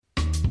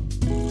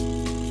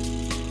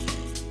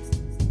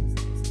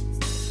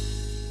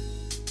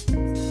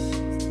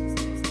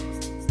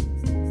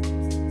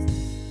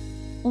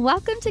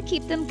Welcome to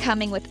Keep Them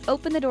Coming with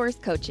Open the Doors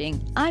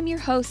Coaching. I'm your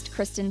host,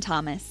 Kristen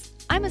Thomas.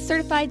 I'm a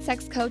certified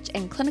sex coach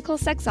and clinical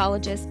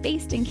sexologist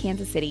based in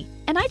Kansas City,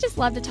 and I just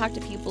love to talk to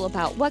people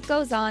about what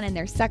goes on in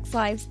their sex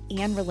lives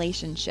and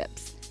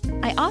relationships.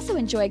 I also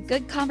enjoy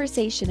good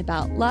conversation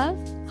about love,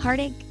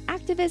 heartache,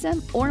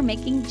 activism, or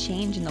making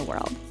change in the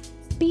world.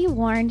 Be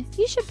warned,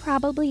 you should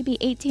probably be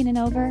 18 and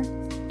over,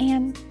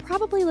 and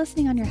probably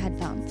listening on your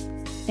headphones.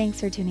 Thanks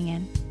for tuning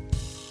in.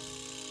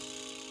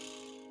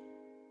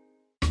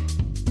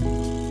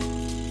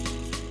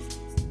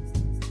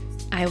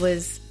 I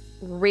was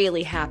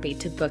really happy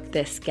to book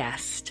this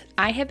guest.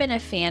 I have been a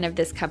fan of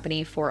this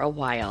company for a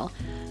while.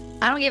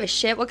 I don't give a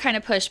shit what kind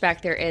of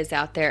pushback there is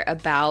out there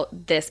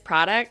about this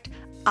product.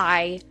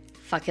 I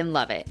fucking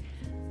love it.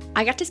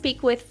 I got to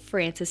speak with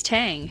Frances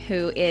Tang,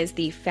 who is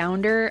the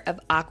founder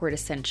of Awkward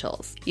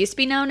Essentials. Used to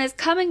be known as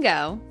Come and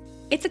Go.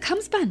 It's a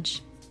cum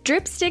sponge.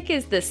 Dripstick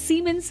is the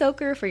semen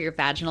soaker for your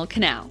vaginal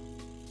canal.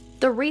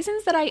 The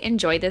reasons that I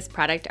enjoy this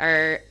product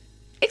are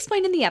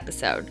explained in the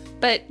episode,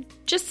 but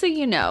just so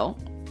you know,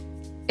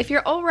 if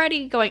you're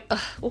already going,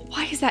 ugh, well,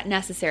 why is that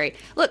necessary?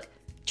 Look,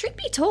 truth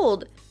be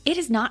told, it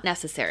is not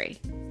necessary.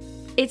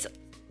 It's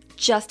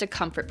just a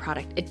comfort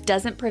product. It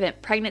doesn't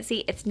prevent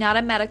pregnancy. It's not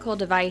a medical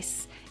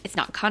device. It's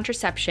not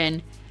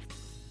contraception.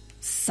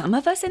 Some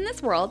of us in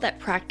this world that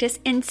practice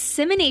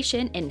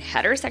insemination in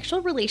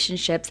heterosexual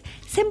relationships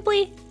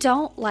simply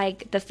don't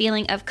like the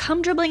feeling of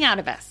cum dribbling out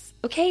of us,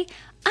 okay?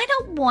 I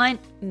don't want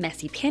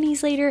messy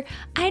panties later.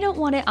 I don't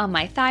want it on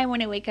my thigh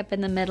when I wake up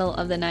in the middle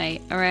of the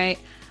night, all right?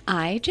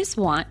 I just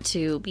want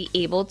to be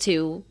able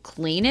to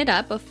clean it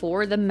up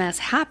before the mess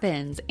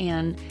happens.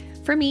 And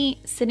for me,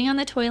 sitting on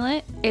the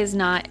toilet is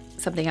not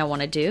something I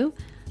want to do.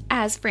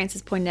 As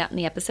Frances pointed out in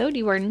the episode,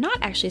 you are not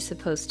actually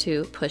supposed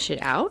to push it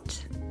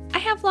out. I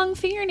have long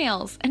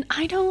fingernails, and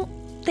I don't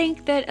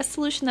think that a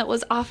solution that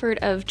was offered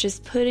of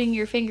just putting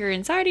your finger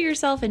inside of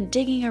yourself and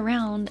digging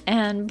around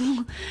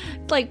and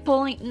like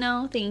pulling,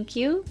 no, thank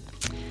you.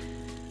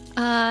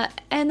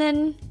 And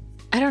then,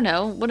 I don't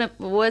know,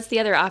 what's the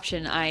other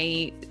option?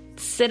 I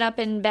sit up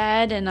in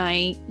bed and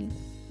I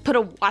put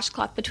a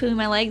washcloth between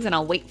my legs and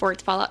I'll wait for it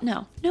to fall out.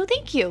 No,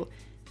 thank you.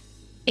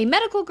 A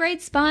medical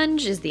grade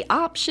sponge is the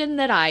option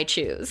that I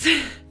choose.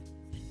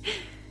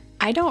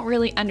 I don't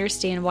really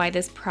understand why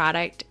this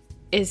product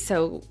is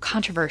so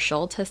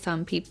controversial to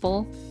some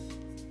people.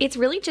 It's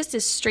really just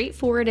as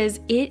straightforward as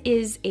it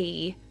is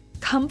a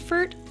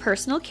comfort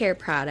personal care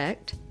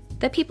product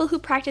that people who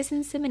practice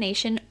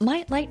insemination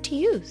might like to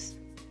use.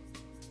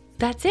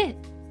 That's it.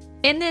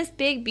 In this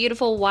big,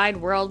 beautiful, wide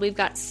world, we've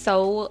got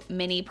so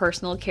many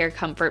personal care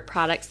comfort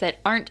products that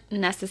aren't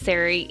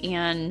necessary,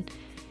 and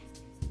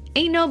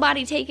ain't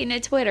nobody taking to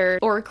Twitter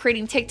or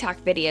creating TikTok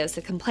videos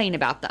to complain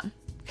about them.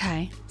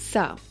 Okay,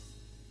 so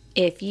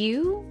if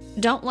you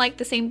don't like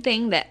the same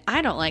thing that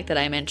I don't like that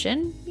I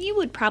mentioned, you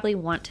would probably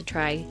want to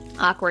try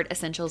Awkward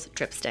Essentials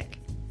Dripstick.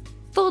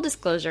 Full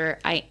disclosure,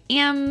 I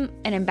am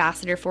an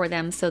ambassador for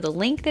them, so the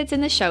link that's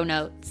in the show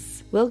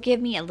notes will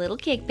give me a little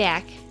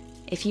kickback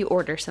if you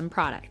order some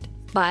product.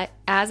 But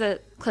as a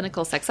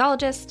clinical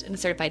sexologist and a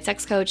certified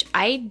sex coach,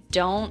 I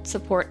don't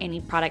support any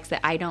products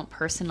that I don't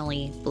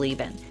personally believe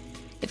in.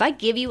 If I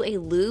give you a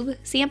lube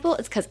sample,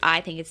 it's because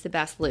I think it's the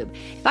best lube.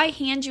 If I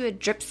hand you a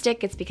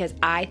dripstick, it's because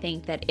I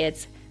think that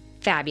it's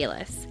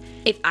fabulous.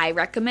 If I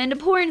recommend a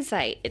porn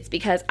site, it's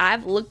because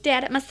I've looked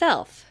at it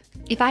myself.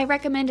 If I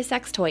recommend a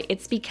sex toy,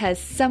 it's because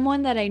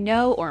someone that I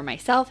know or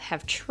myself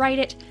have tried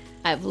it.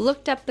 I've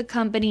looked up the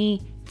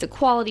company, it's a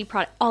quality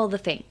product, all the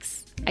things.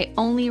 I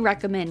only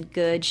recommend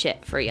good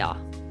shit for y'all.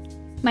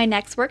 My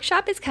next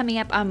workshop is coming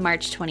up on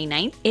March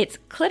 29th. It's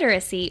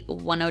Cliteracy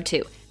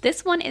 102.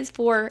 This one is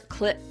for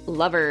clit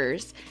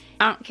lovers.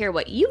 I don't care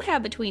what you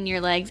have between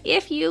your legs.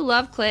 If you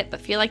love clit but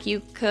feel like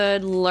you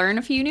could learn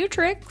a few new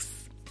tricks,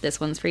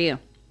 this one's for you.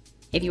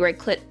 If you are a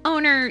clit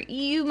owner,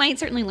 you might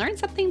certainly learn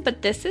something,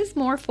 but this is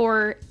more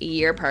for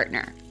your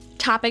partner.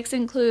 Topics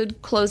include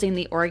closing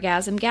the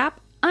orgasm gap,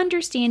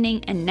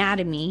 understanding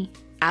anatomy,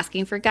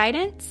 asking for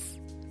guidance,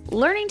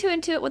 learning to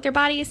intuit what their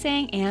body is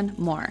saying, and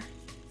more.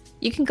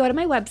 You can go to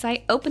my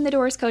website,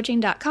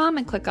 openthedoorscoaching.com,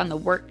 and click on the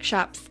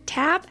workshops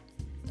tab.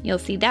 You'll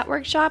see that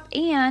workshop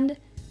and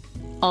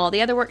all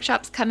the other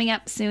workshops coming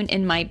up soon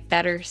in my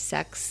Better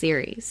Sex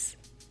series.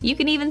 You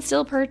can even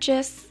still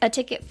purchase a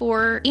ticket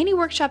for any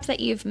workshops that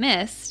you've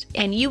missed,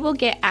 and you will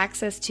get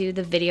access to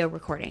the video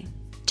recording.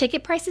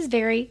 Ticket prices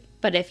vary,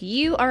 but if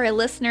you are a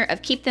listener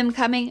of Keep Them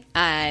Coming,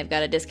 I've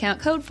got a discount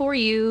code for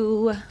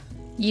you.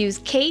 Use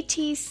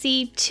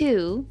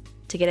KTC2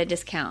 to get a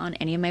discount on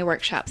any of my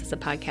workshops as a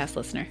podcast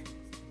listener.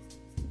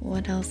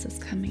 What else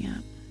is coming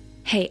up?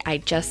 Hey, I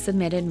just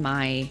submitted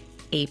my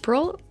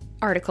April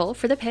article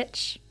for the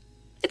pitch.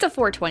 It's a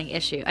 420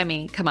 issue. I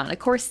mean, come on, of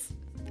course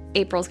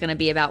April's going to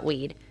be about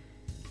weed.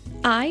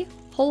 I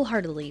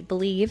wholeheartedly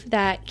believe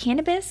that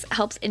cannabis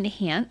helps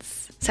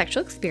enhance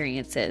sexual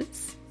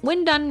experiences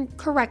when done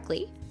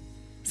correctly.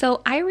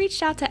 So I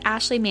reached out to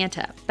Ashley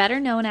Manta, better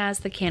known as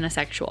the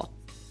Canasexual.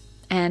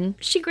 And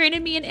she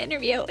granted me an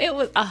interview. It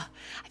was, I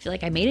feel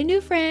like I made a new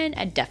friend.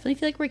 I definitely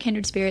feel like we're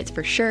kindred spirits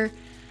for sure.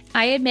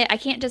 I admit I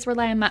can't just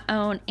rely on my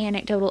own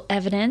anecdotal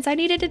evidence. I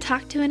needed to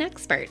talk to an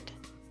expert.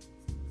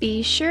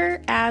 Be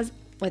sure, as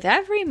with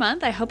every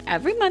month, I hope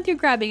every month you're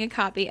grabbing a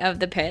copy of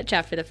the pitch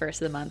after the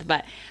first of the month,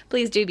 but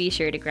please do be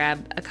sure to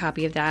grab a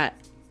copy of that.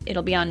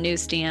 It'll be on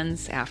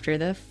newsstands after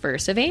the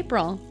 1st of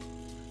April.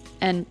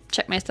 And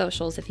check my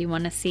socials if you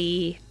want to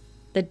see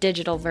the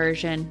digital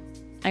version.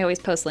 I always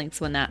post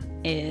links when that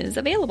is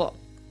available.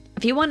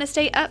 If you want to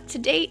stay up to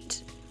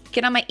date,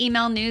 get on my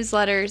email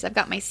newsletters. I've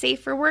got my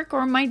Safe for Work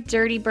or my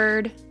Dirty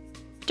Bird.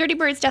 Dirty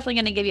Bird's definitely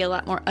going to give you a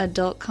lot more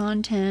adult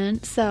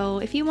content. So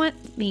if you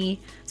want the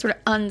sort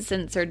of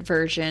uncensored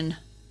version,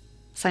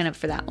 sign up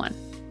for that one.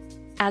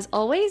 As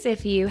always,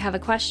 if you have a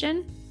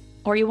question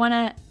or you want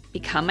to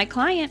become my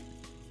client,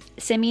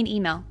 send me an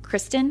email,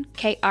 Kristen,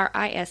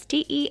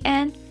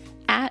 Kristen,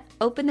 at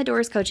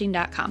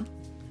openthedoorscoaching.com.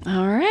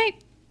 All right,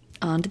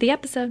 on to the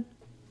episode.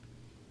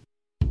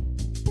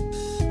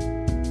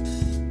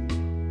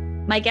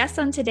 My guest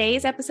on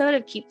today's episode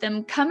of Keep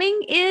Them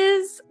Coming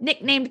is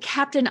nicknamed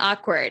Captain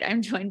Awkward.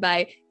 I'm joined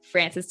by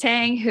Frances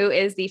Tang, who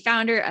is the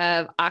founder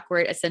of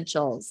Awkward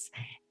Essentials.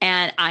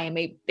 And I am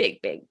a big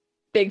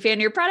fan of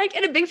your product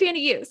and a big fan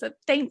of you. So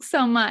thanks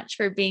so much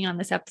for being on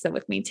this episode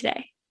with me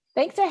today.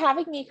 Thanks for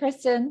having me,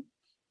 Kristen.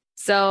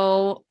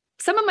 So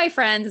some of my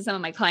friends and some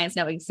of my clients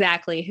know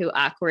exactly who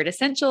Awkward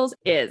Essentials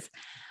is.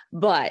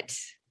 But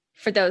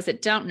for those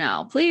that don't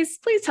know, please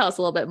tell us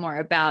a little bit more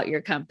about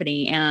your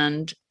company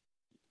and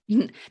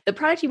the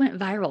product you went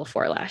viral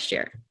for last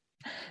year.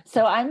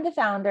 So I'm the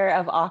founder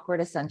of Awkward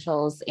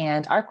Essentials,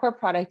 and our core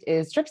product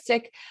is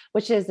Dripstick,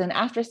 which is an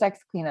after-sex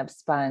cleanup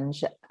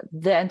sponge.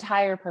 The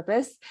entire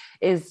purpose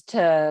is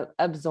to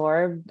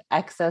absorb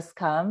excess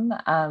cum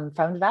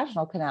from the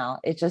vaginal canal.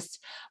 It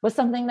just was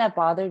something that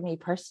bothered me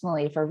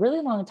personally for a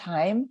really long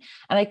time,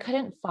 and I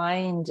couldn't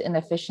find an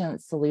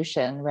efficient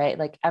solution, right?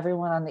 Like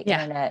everyone on the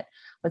internet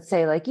would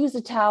say, like, use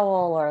a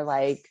towel or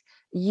like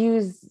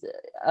use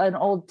an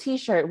old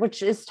t-shirt,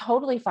 which is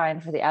totally fine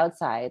for the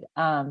outside.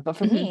 But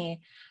for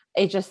me,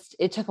 it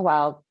took a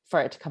while for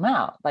it to come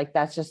out. Like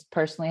that's just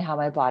personally how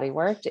my body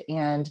worked.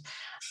 And,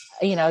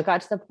 it got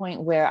to the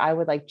point where I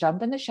would like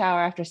jump in the shower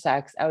after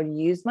sex. I would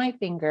use my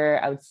finger,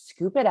 I would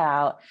scoop it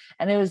out,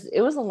 and it was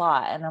a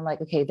lot. And I'm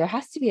like, okay, there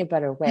has to be a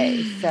better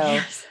way. So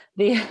Yes.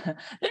 the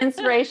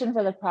inspiration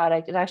for the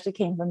product, it actually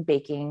came from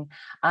baking,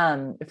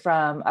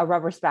 from a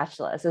rubber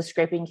spatula. So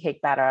scraping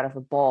cake batter out of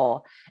a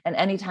bowl. And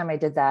anytime I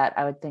did that,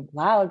 I would think,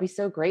 wow, it'd be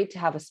so great to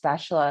have a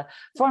spatula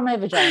for my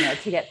vagina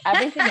to get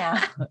everything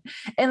out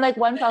in like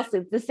one fell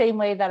swoop, the same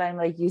way that I'm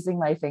like using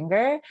my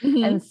finger.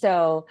 And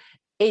so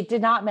it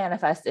did not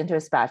manifest into a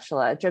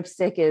spatula.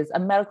 Dripstick is a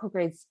medical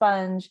grade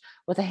sponge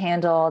with a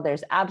handle.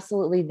 There's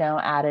absolutely no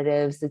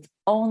additives. It's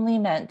only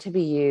meant to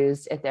be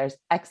used if there's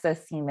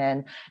excess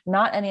semen,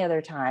 not any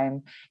other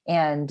time.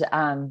 And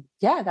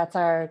that's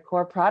our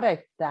core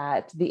product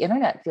that the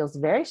internet feels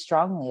very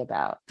strongly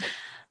about.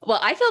 Well,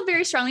 I feel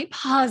very strongly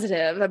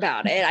positive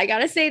about it. I got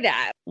to say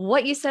that.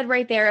 What you said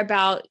right there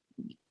about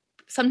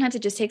sometimes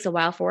it just takes a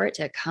while for it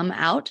to come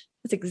out.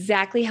 That's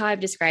exactly how I've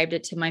described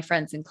it to my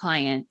friends and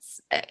clients.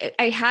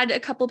 I had a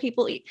couple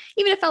people,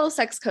 even a fellow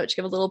sex coach,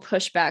 give a little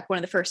pushback one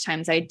of the first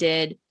times I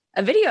did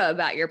a video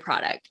about your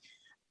product.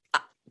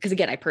 Because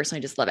again, I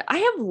personally just love it. I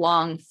have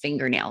long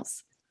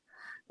fingernails.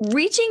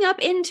 Reaching up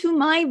into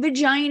my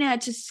vagina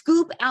to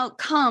scoop out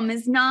cum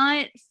is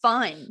not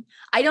fun.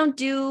 I don't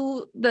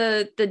do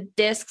the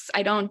discs.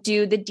 I don't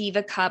do the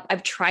Diva Cup.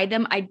 I've tried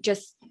them. I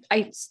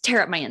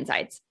tear up my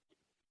insides.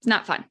 It's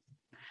not fun.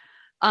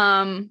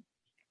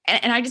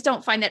 And I just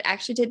don't find that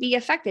actually to be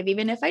effective,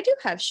 even if I do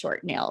have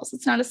short nails.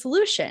 It's not a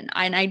solution.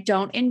 And I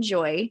don't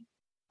enjoy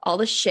all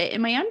the shit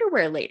in my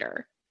underwear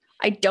later.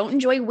 I don't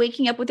enjoy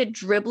waking up with it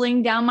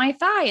dribbling down my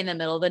thigh in the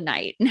middle of the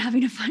night and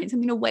having to find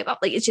something to wipe off.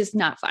 Like, it's just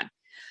not fun.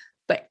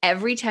 But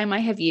every time I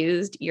have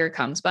used your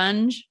cum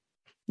sponge,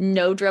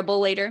 no dribble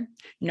later,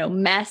 no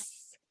mess.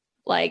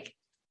 Like,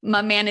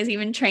 my man is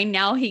even trained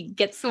now. He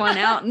gets one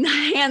out and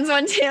hands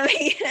one to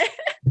me.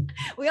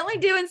 We only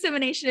do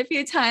insemination a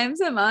few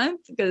times a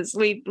month because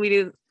we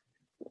do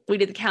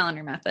the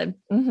calendar method.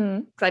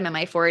 Because I'm in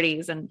my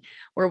 40s and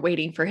we're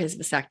waiting for his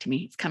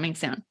vasectomy. It's coming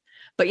soon.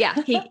 But yeah,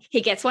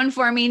 he gets one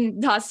for me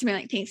and tosses to me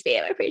like, thanks,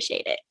 babe. I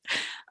appreciate it.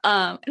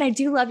 And I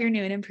do love your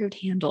new and improved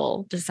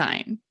handle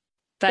design.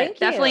 But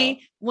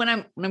definitely when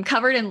I'm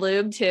covered in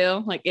lube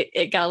too, like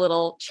it got a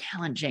little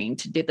challenging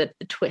to do the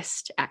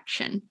twist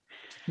action.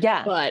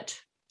 Yeah. But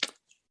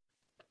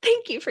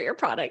thank you for your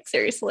product.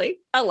 Seriously.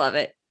 I love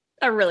it.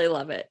 I really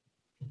love it.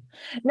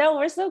 No,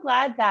 we're so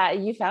glad that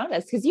you found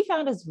us because you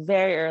found us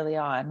very early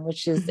on,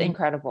 which is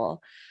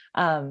incredible.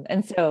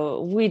 And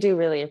so we do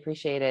really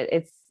appreciate it.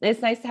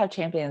 It's nice to have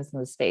champions in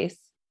the space.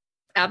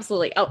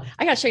 Absolutely. Oh,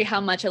 I got to show you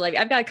how much I love you.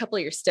 I've got a couple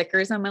of your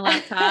stickers on my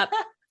laptop.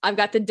 I've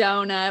got the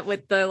donut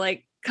with the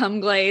like cum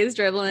glaze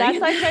dribbling. That's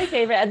like my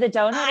favorite. The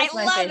donut is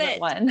my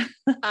favorite one.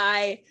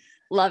 I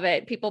love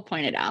it. People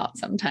point it out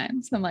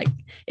sometimes. I'm like,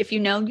 if you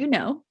know, you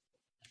know.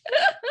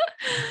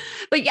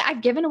 But yeah,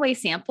 I've given away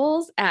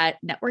samples at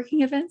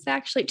networking events,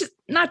 actually, just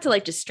not to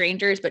like just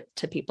strangers, but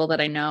to people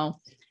that I know.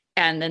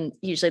 And then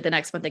usually the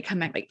next month they come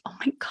back like, oh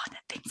my God,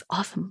 that thing's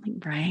awesome. I'm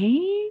like,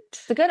 right?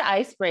 It's a good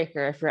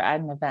icebreaker if you're at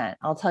an event.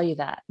 I'll tell you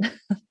that.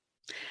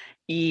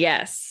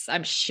 Yes,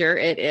 I'm sure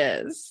it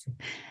is.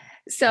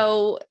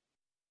 So,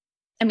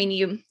 I mean,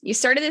 you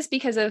started this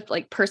because of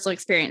like personal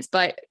experience,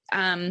 but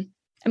I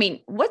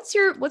mean, what's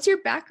your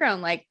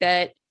background like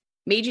that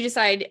made you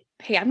decide,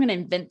 hey, I'm going to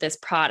invent this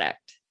product?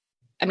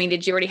 I mean,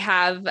 did you already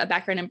have a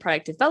background in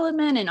product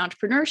development and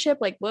entrepreneurship?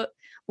 Like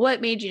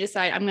what made you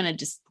decide I'm going to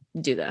just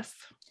do this?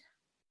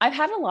 I've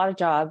had a lot of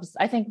jobs.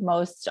 I think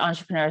most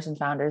entrepreneurs and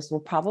founders will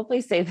probably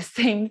say the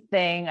same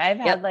thing. I've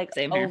had like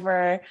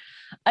over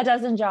a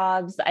dozen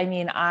jobs. I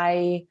mean,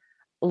 I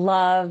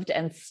loved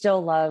and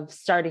still love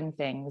starting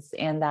things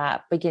and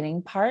that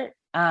beginning part.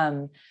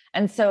 And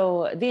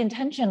so the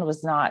intention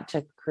was not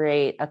to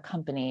create a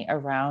company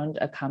around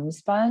a cum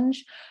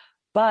sponge,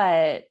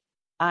 but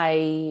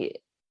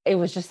it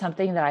was just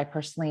something that I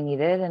personally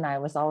needed. And I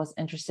was always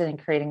interested in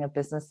creating a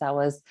business that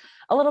was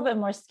a little bit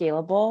more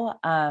scalable.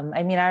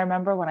 I mean, I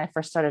remember when I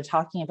first started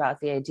talking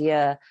about the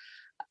idea,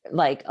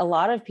 like a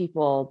lot of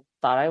people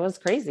thought I was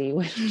crazy,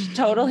 which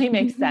totally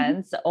makes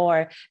sense,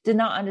 or did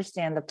not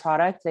understand the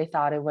product. They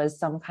thought it was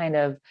some kind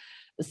of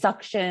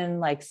suction,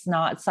 like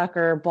snot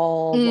sucker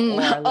bulb,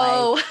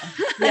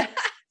 yeah,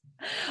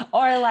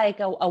 or like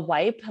a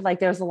wipe. Like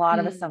there's a lot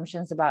of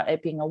assumptions about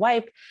it being a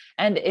wipe.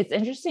 And it's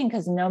interesting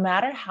because no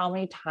matter how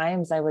many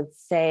times I would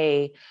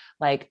say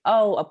like,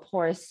 oh, a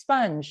porous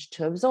sponge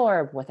to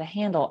absorb with a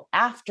handle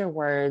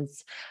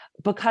afterwards,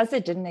 because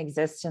it didn't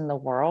exist in the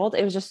world,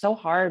 it was just so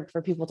hard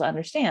for people to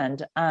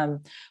understand,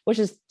 which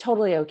is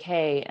totally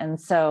okay.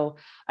 And so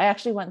I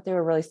actually went through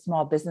a really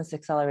small business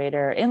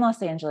accelerator in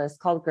Los Angeles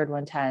called Grid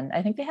 110.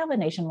 I think they have a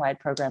nationwide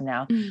program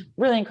now.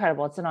 Really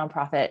incredible. It's a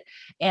nonprofit.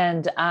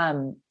 And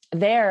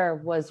there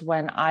was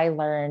when I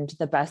learned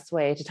the best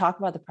way to talk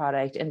about the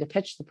product and to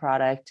pitch the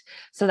product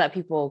so that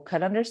people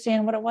could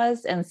understand what it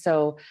was. And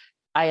so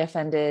I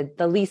offended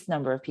the least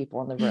number of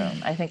people in the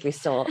room. I think we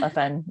still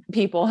offend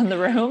people in the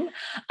room.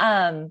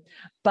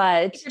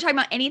 But if you're talking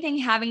about anything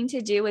having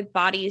to do with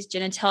bodies,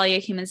 genitalia,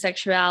 human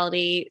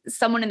sexuality,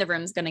 someone in the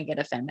room is going to get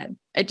offended.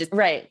 It just,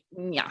 right.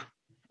 Yeah.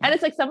 And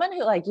it's like someone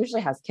who like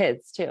usually has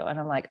kids too. And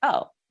I'm like,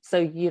 oh, so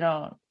you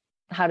don't,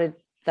 how did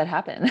that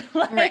happen?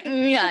 Like, right.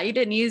 Yeah. You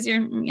didn't use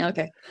your,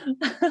 okay.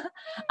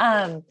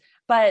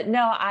 But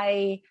no,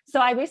 I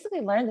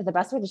basically learned that the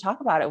best way to talk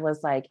about it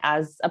was like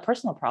as a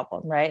personal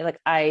problem, right? Like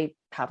I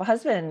have a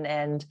husband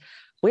and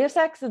we have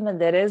sex and then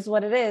that is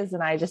what it is.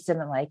 And I just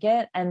didn't like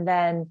it. And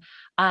then,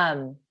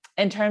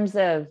 in terms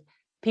of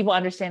people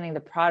understanding the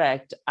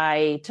product,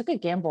 I took a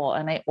gamble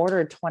and I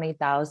ordered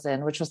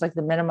 20,000, which was like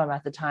the minimum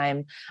at the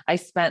time. I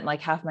spent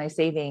like half my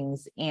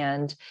savings,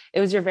 and it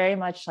was your very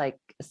much like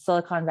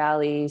Silicon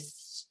Valley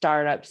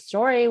startup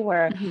story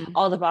where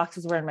all the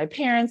boxes were in my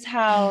parents'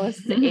 house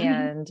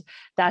and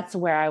that's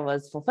where I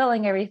was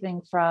fulfilling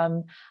everything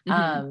from.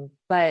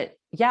 But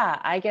yeah,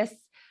 I guess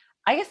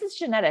it's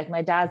genetic.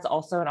 My dad's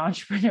also an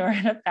entrepreneur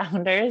and a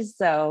founder.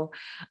 So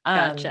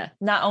Gotcha.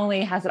 Not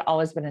only has it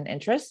always been an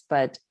interest,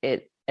 but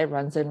it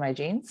runs in my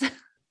genes.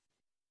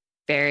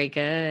 Very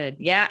good.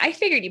 Yeah. I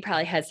figured you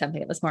probably had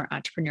something that was more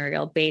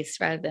entrepreneurial based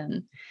rather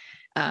than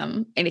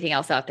anything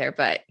else out there.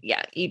 But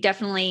yeah, you've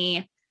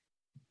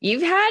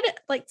had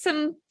like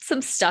some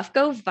stuff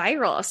go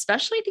viral,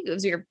 especially I think it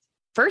was your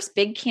first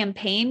big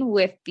campaign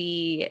with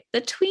the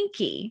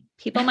Twinkie.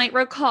 People might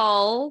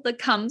recall the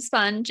cum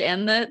sponge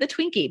and the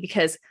Twinkie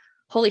because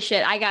holy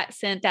shit, I got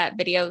sent that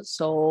video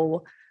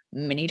so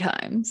many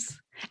times.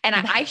 And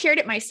I shared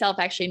it myself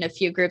actually in a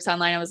few groups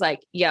online. I was like,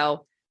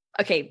 yo,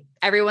 okay,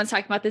 everyone's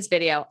talking about this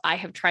video. I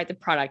have tried the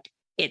product.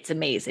 It's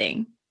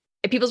amazing.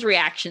 And people's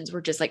reactions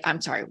were just like, I'm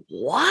sorry,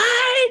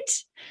 what?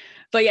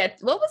 But yeah,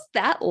 what was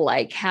that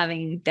like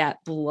having that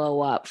blow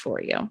up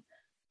for you?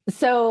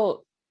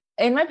 So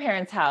in my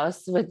parents'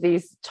 house with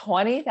these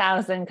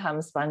 20,000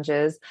 cum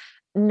sponges,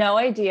 no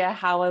idea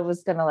how I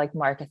was going to like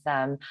market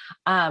them.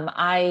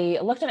 I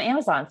looked on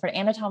Amazon for an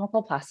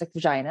anatomical plastic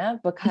vagina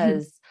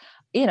because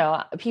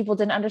people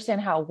didn't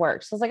understand how it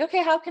works. So I was like,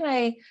 okay, how can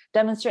I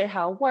demonstrate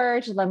how it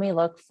works? Let me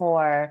look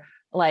for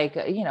like,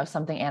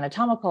 something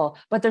anatomical,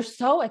 but they're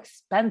so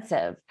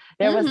expensive.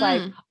 There was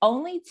like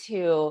only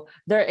two,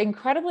 they're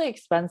incredibly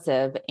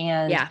expensive.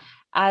 And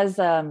as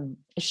a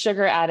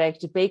sugar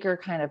addict, baker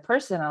kind of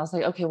person, I was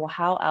like, okay, well,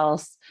 how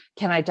else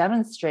can I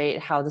demonstrate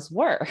how this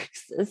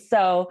works?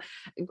 So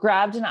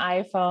grabbed an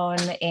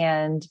iPhone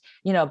and,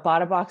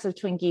 bought a box of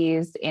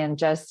Twinkies and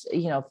just,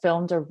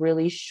 filmed a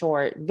really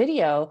short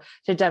video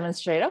to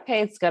demonstrate,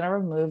 okay, it's going to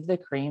remove the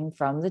cream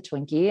from the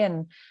Twinkie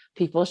and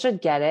people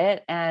should get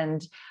it.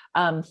 And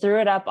threw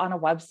it up on a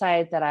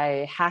website that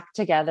I hacked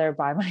together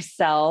by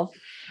myself.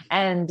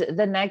 And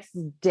the next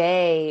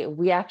day,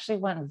 we actually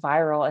went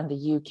viral in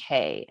the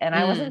UK. And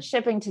I wasn't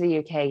shipping to the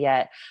UK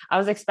yet. I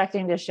was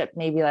expecting to ship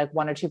maybe like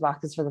 1 or 2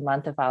 boxes for the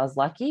month if I was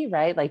lucky,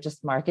 right? Like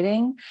just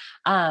marketing.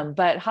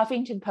 But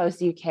Huffington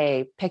Post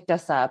UK picked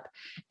us up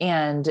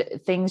and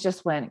things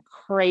just went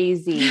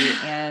crazy.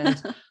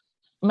 And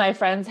my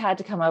friends had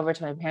to come over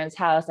to my parents'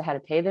 house. I had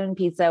to pay them in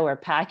pizza. We're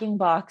packing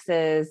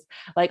boxes.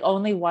 Like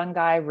only one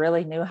guy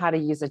really knew how to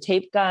use a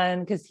tape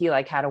gun because he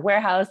like had a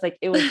warehouse. Like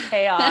it was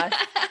chaos.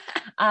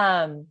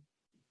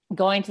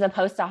 Going to the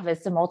post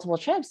office to multiple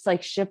trips,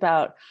 like ship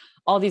out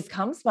all these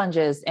cum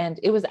sponges. And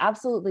it was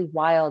absolutely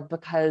wild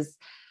because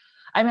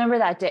I remember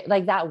that day,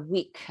 like that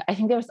week, I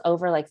think there was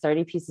over like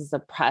 30 pieces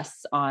of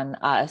press on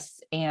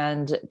us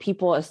and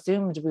people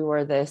assumed we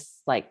were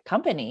this like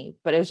company,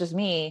 but it was just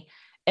me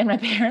in my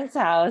parents'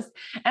 house.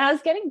 And I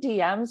was getting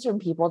DMs from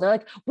people. They're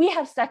like, we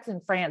have sex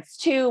in France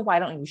too. Why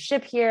don't you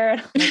ship here?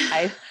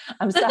 And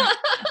I'm like,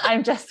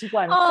 I'm just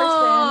one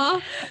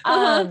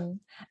person.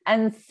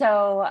 And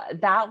so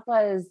that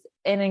was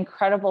an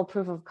incredible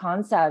proof of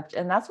concept.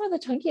 And that's where the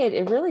Twinkie,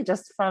 it really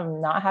just from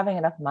not having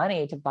enough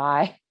money to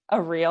buy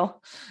a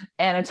real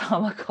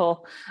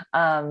anatomical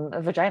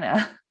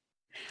vagina.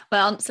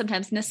 Well,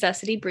 sometimes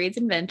necessity breeds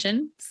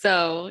invention.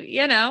 So,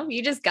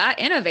 you just got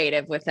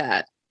innovative with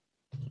that.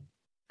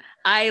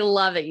 I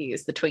love that you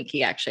used the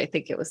Twinkie. Actually, I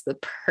think it was the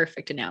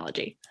perfect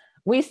analogy.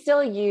 We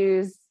still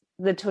use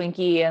the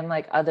Twinkie and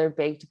like other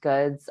baked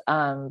goods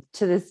to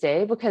this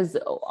day, because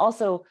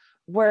also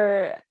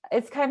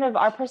it's kind of,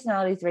 our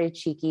personality is very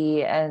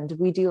cheeky and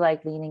we do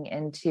like leaning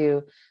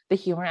into the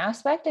humor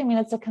aspect. I mean,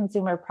 it's a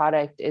consumer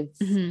product.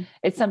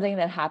 It's something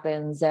that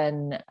happens,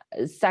 and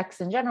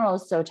sex in general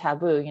is so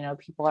taboo.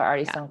 People are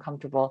already so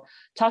uncomfortable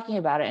talking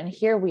about it. And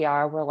here we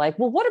are, we're like,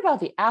 well, what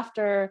about the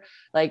after,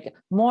 like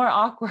more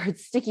awkward,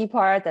 sticky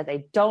part that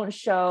they don't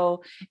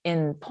show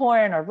in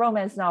porn or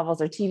romance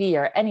novels or TV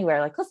or anywhere?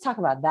 Like, let's talk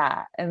about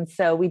that. And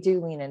so we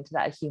do lean into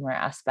that humor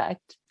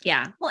aspect.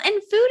 Yeah. Well,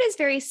 and food is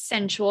very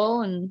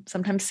sensual and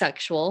sometimes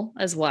sexual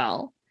as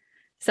well.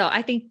 So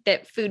I think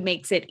that food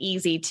makes it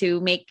easy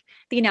to make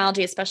the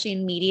analogy, especially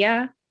in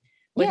media,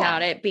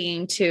 without it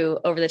being too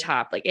over the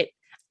top. Like it,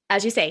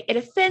 as you say, it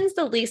offends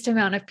the least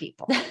amount of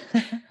people.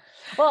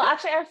 Well,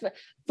 actually our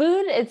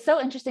food, it's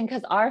so interesting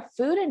because our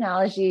food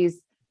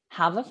analogies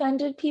have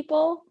offended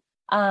people.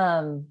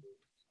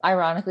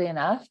 Ironically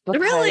enough, because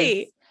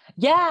really?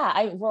 Yeah.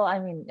 I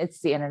mean, it's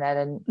the internet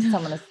and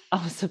someone is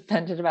always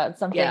offended about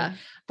something,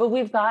 but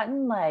we've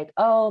gotten like,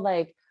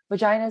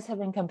 vaginas have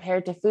been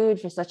compared to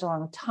food for such a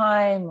long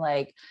time,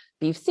 like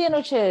beef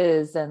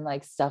sandwiches and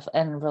like stuff.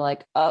 And we're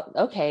like, oh,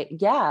 okay.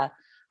 Yeah.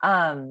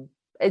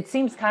 It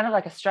seems kind of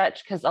like a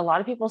stretch because a lot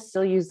of people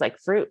still use like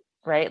fruit,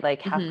 right?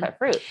 Like half cut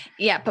fruit.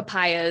 Yeah.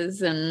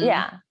 Papayas and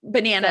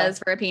bananas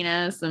for a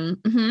penis.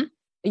 And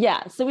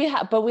yeah. So we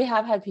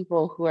have had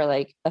people who are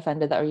like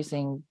offended that are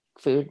using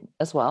food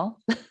as well.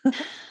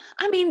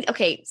 I mean,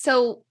 okay.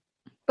 So,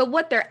 but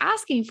what they're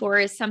asking for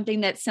is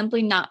something that's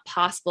simply not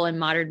possible in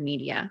modern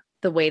media,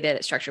 the way that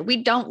it's structured. We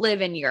don't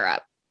live in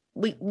Europe.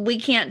 We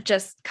can't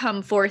just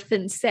come forth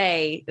and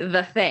say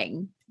the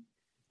thing.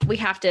 We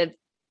have to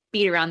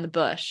beat around the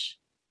bush.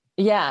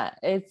 Yeah.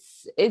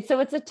 It's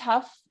a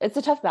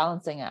tough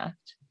balancing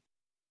act.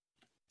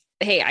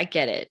 Hey, I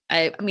get it.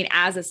 I mean,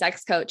 as a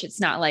sex coach, it's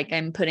not like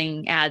I'm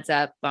putting ads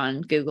up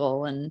on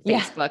Google and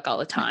Facebook all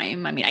the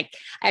time. I mean, I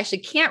actually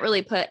can't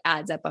really put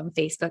ads up on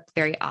Facebook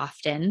very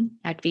often.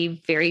 I have to be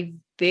very,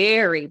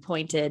 very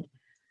pointed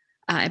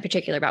in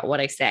particular about what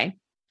I say.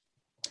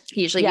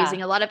 Usually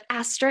using a lot of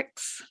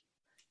asterisks.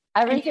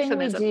 Everything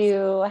we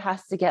do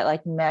has to get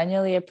like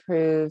manually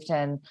approved,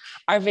 and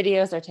our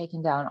videos are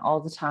taken down all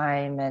the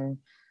time.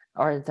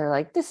 Or they're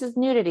like, this is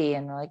nudity.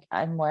 And we're like,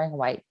 I'm wearing a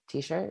white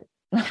t-shirt.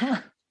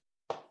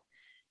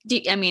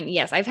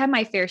 Yes, I've had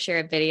my fair share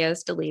of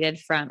videos deleted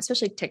from,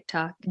 especially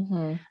TikTok,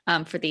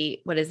 for the,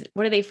 what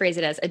do they phrase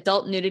it as?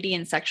 Adult nudity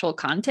and sexual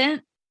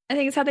content, I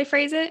think is how they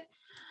phrase it.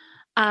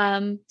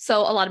 So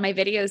a lot of my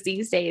videos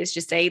these days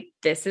just say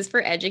this is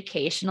for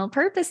educational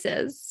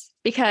purposes,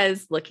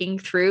 because looking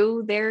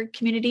through their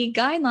community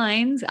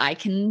guidelines, I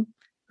can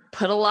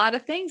put a lot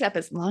of things up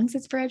as long as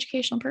it's for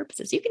educational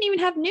purposes. You can even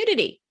have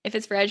nudity if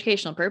it's for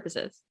educational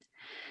purposes.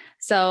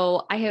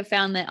 So I have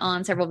found that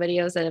on several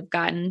videos that have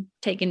gotten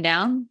taken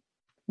down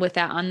with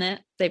that on it,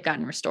 they've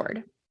gotten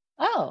restored.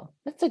 Oh,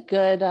 that's a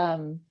good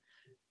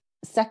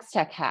sex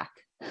tech hack.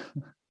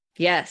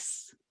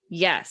 Yes.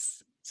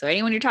 So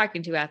anyone you're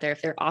talking to out there,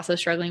 if they're also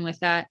struggling with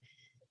that,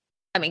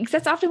 I mean, because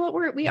that's often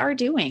what we are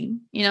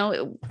doing.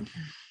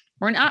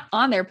 We're not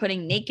on there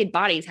putting naked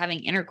bodies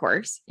having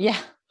intercourse. Yeah.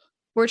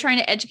 We're trying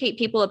to educate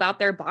people about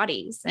their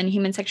bodies and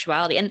human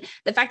sexuality. And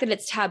the fact that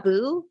it's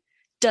taboo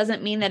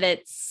doesn't mean that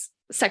it's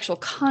sexual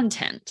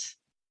content.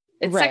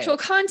 It's sexual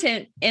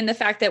content in the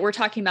fact that we're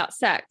talking about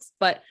sex,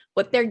 but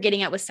what they're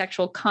getting at with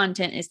sexual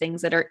content is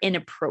things that are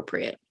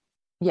inappropriate.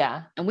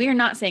 Yeah. And we are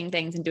not saying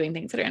things and doing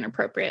things that are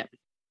inappropriate.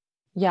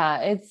 Yeah,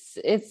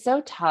 it's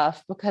so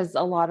tough because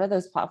a lot of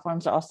those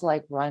platforms are also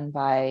like run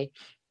by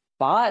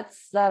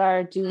bots that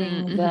are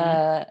doing Mm-hmm.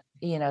 the,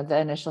 the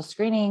initial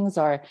screenings,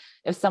 or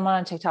if someone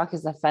on TikTok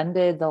is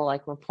offended, they'll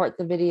like report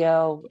the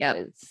video.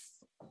 Yep.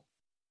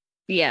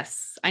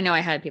 Yes. I know I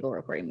had people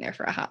reporting there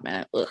for a hot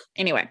minute. Ugh.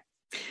 Anyway,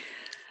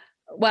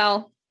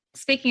 well,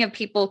 speaking of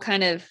people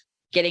kind of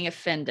getting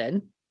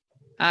offended,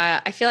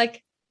 I feel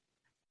like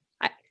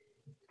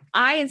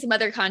I and some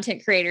other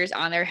content creators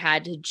on there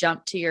had to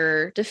jump to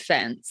your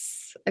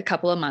defense a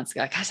couple of months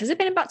ago. Gosh, has it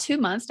been about 2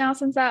 months now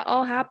since that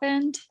all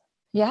happened?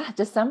 Yeah,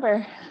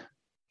 December.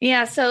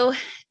 Yeah. So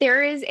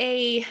there is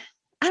I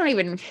don't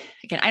even,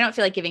 again, I don't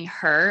feel like giving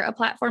her a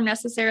platform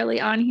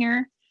necessarily on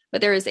here,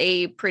 but there is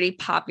a pretty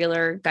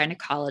popular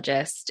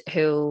gynecologist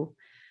who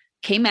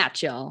came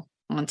at y'all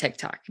on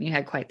TikTok and you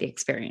had quite the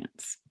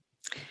experience.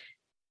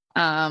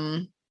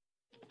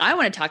 I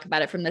want to talk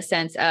about it from the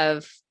sense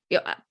of,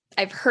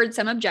 I've heard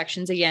some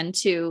objections again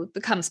to the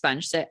cum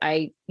sponge that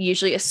I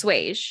usually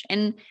assuage.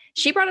 And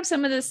she brought up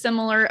some of the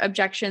similar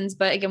objections,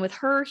 but again, with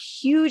her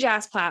huge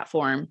ass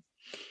platform,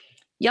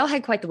 y'all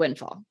had quite the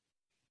windfall.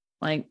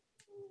 Like,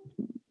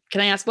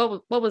 can I ask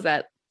what was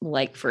that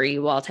like for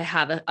you all to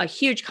have a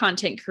huge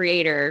content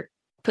creator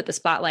put the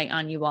spotlight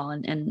on you all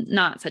in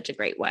not such a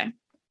great way?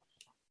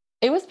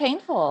 It was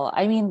painful.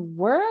 I mean,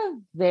 we're a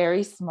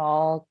very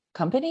small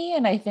company,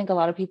 and I think a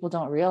lot of people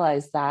don't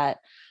realize that.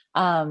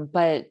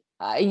 But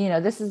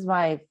this is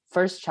my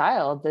first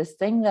child, this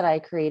thing that I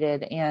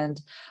created, and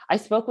I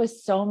spoke with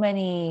so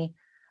many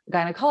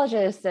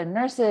gynecologists and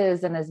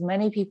nurses and as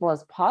many people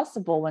as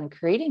possible when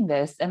creating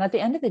this. And at the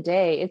end of the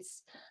day,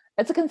 it's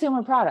a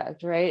consumer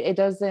product, right?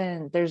 There's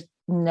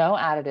no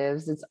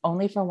additives. It's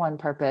only for one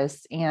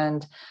purpose.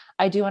 And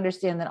I do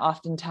understand that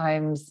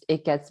oftentimes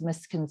it gets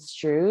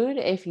misconstrued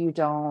if you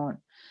don't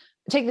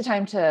take the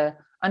time to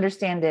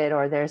understand it,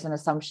 or there's an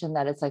assumption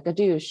that it's like a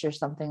douche or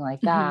something like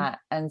Mm-hmm. that.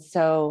 And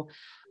so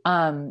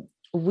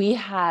we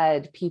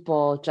had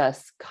people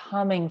just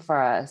coming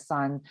for us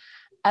on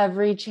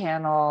every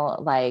channel,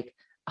 like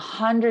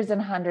hundreds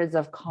and hundreds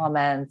of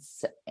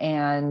comments.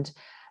 And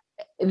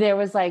there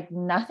was like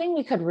nothing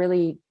we could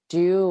really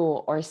do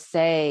or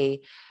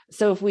say.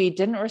 So if we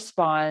didn't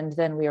respond,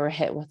 then we were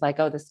hit with like,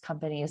 oh, this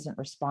company isn't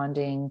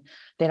responding.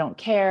 They don't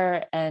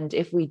care. And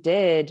if we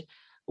did,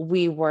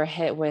 we were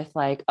hit with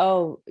like,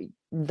 oh,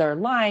 they're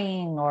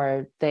lying,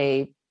 or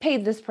they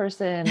paid this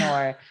person,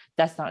 or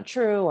that's not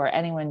true, or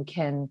anyone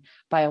can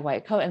buy a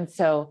white coat. And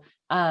so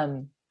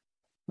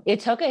it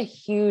took a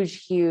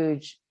huge,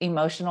 huge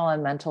emotional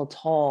and mental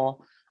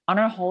toll on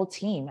our whole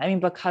team. I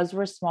mean, because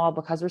we're small,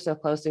 because we're so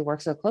close, we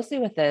work so closely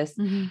with this,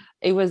 Mm-hmm.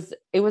 it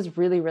was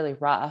really, really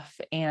rough.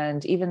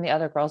 And even the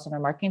other girls on our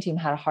marketing team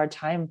had a hard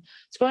time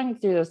scrolling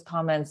through those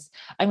comments.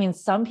 I mean,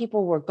 some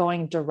people were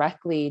going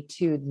directly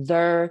to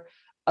their,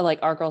 like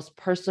our girls'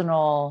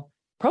 personal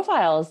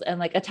profiles and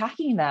like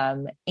attacking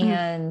them.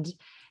 And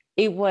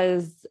it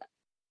was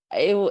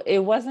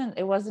it wasn't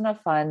a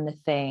fun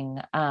thing.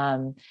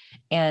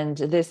 And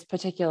this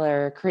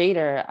particular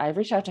creator, I've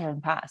reached out to her in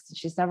the past and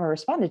she's never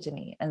responded to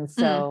me. And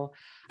so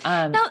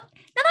Now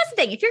that's the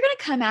thing. If you're going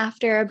to come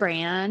after a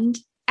brand,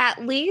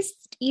 at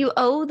least you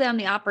owe them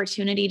the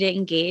opportunity to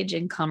engage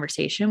in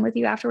conversation with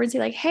you afterwards.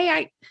 You're like, hey,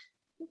 I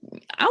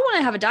want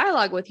to have a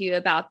dialogue with you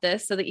about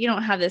this so that you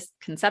don't have this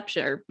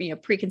conception or,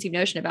 preconceived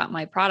notion about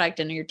my product.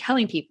 And you're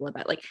telling people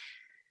about like,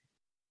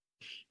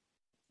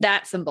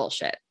 that's some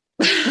bullshit.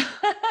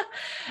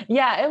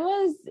 Yeah, it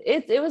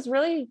was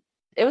really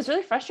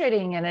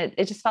frustrating, and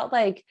it just felt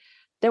like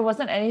there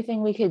wasn't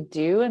anything we could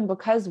do. And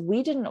because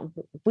we don't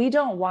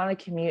want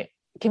to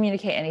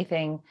communicate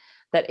anything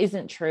that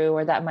isn't true,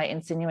 or that might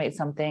insinuate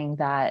something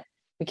that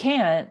we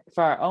can't,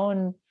 for our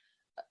own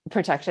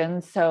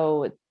protection.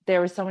 So there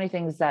were so many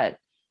things that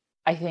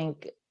I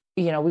think,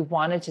 we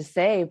wanted to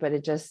say, but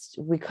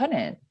we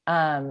couldn't.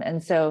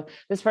 And so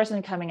this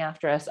person coming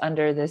after us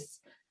under this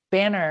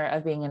banner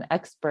of being an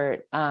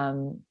expert,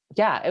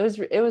 yeah, it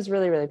was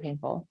really, really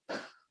painful.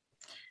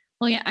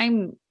 Well, yeah,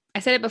 I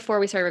said it before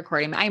we started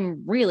recording.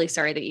 I'm really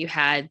sorry that you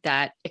had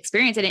that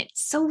experience. And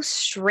it's so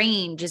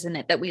strange, isn't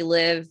it, that we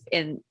live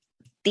in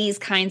these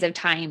kinds of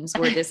times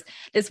where this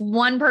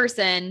one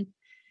person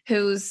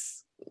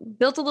who's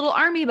built a little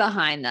army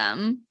behind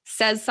them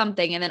says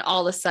something, and then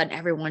all of a sudden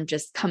everyone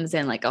just comes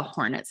in like a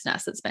hornet's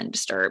nest that's been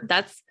disturbed.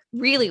 That's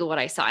really what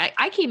I saw.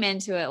 I came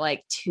into it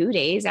like 2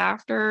 days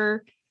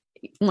after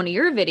one of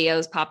your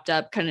videos popped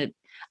up, kind of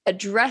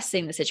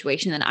addressing the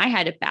situation. Then I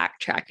had to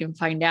backtrack and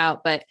find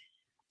out, but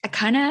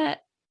I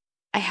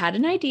had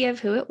an idea of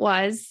who it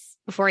was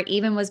before I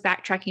even was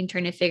backtracking,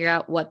 trying to figure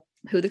out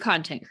who the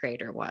content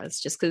creator was,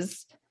 just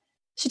because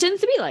she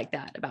tends to be like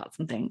that about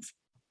some things.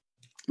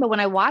 But when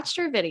I watched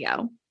her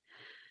video,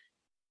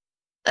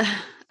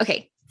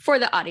 okay, for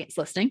the audience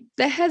listening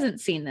that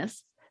hasn't seen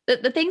this,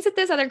 the things that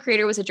this other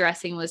creator was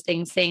addressing was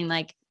things saying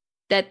like,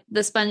 that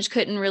the sponge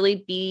couldn't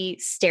really be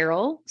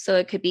sterile. So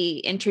it could be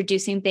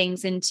introducing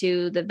things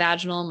into the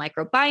vaginal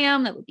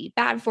microbiome that would be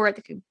bad for it,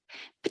 that could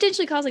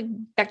potentially cause like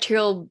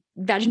bacterial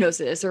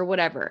vaginosis or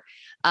whatever.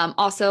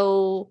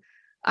 So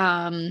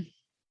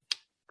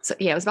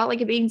yeah, it was about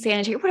like it being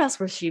sanitary. What else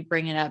was she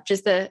bringing up?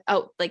 Just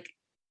like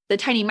the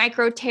tiny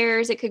micro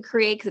tears it could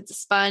create because it's a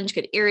sponge,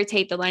 could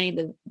irritate the lining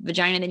of the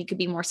vagina. Then you could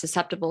be more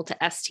susceptible to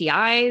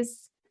STIs.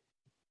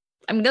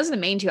 I mean, those are the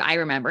main two I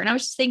remember. And I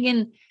was just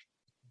thinking,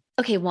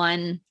 okay,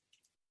 one,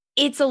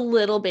 it's a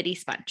little bitty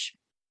sponge.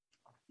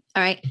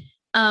 All right.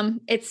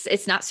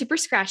 It's not super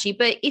scratchy,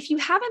 but if you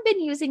haven't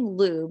been using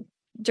lube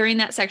during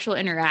that sexual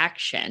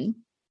interaction,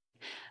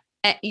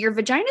 your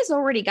vagina's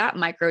already got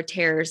micro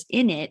tears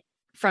in it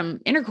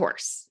from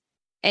intercourse,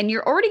 and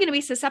you're already going to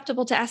be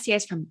susceptible to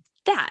STIs from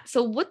that.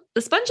 So what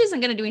the sponge isn't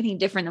going to do anything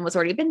different than what's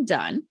already been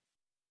done.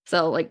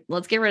 So like,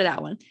 let's get rid of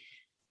that one.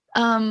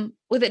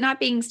 With it not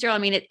being sterile, I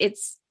mean,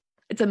 it's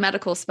a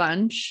medical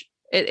sponge.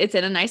 It's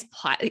in a nice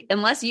pot,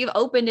 unless you've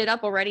opened it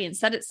up already and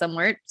set it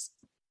somewhere. It's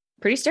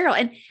pretty sterile.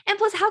 And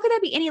plus, how could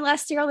that be any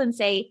less sterile than,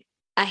 say,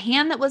 a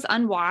hand that was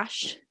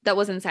unwashed that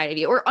was inside of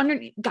you? Or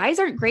guys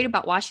aren't great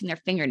about washing their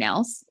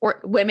fingernails, or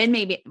women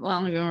maybe.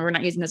 Well, we're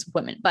not using this with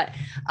women, but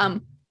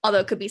although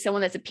it could be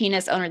someone that's a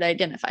penis owner that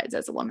identifies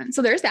as a woman.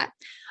 So there's that.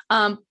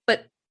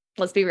 But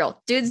let's be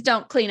real. Dudes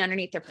don't clean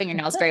underneath their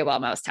fingernails very well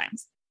most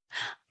times.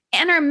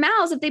 And our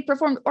mouths, if they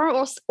performed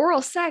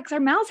oral sex, our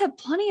mouths have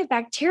plenty of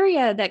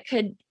bacteria that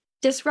could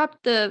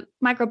disrupt the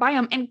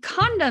microbiome, and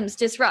condoms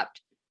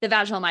disrupt the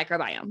vaginal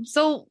microbiome.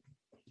 So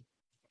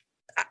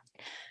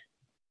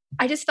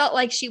I just felt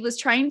like she was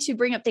trying to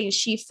bring up things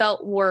she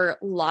felt were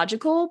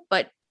logical,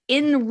 but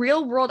in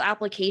real world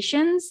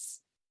applications,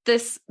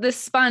 this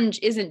sponge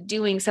isn't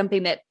doing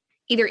something that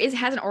either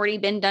hasn't already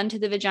been done to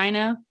the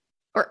vagina,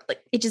 or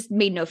like it just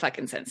made no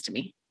fucking sense to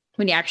me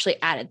when you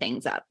actually added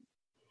things up.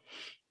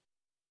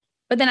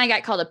 But then I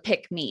got called a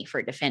pick me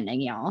for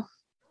defending y'all.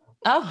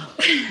 Oh,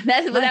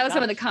 that was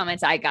some of the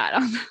comments I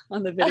got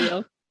on the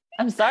video.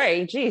 I'm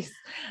sorry. Jeez.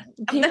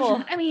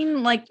 People, I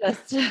mean, like,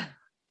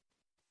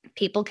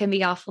 people can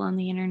be awful on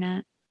the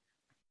internet.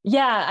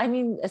 Yeah. I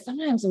mean,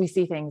 sometimes we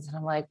see things and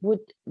I'm like,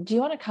 do you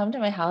want to come to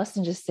my house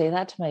and just say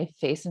that to my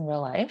face in real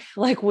life?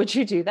 Like, would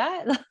you do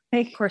that?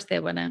 Of course they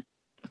wouldn't.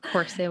 Of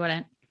course they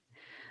wouldn't.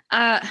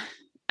 I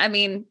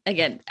mean,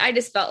 again, I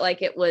just felt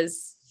like it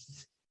was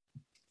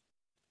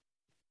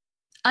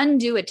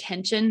undue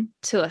attention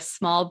to a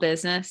small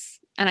business.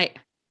 And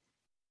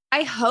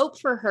I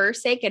hope for her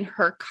sake and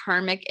her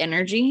karmic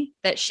energy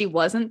that she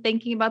wasn't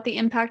thinking about the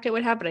impact it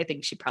would have, but I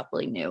think she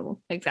probably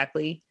knew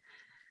exactly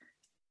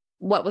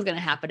what was going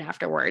to happen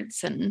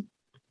afterwards. And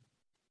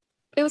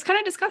it was kind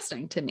of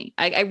disgusting to me.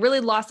 I really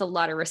lost a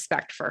lot of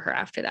respect for her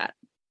after that.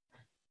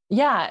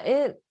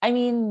 Yeah. I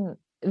mean,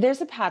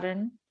 there's a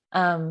pattern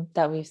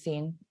that we've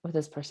seen with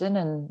this person,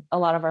 and a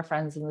lot of our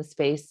friends in the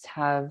space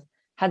have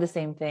had the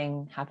same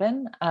thing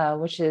happen,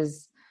 which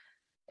is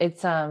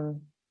it's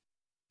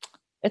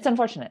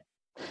unfortunate.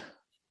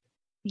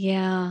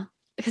 Yeah,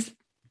 because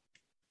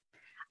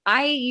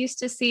I used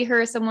to see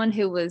her as someone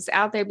who was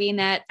out there being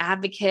that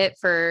advocate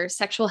for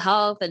sexual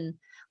health and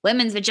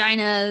women's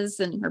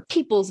vaginas and or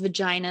people's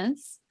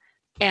vaginas.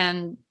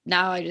 And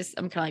now I'm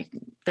kind of like,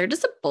 they're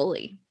just a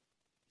bully.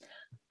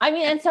 I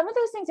mean, and some of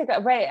those things are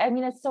good, right? I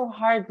mean, it's so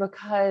hard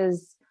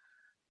because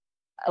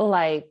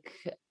like,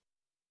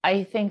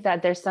 I think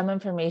that there's some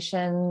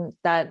information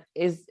that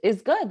is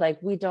good. Like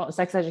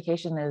sex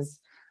education is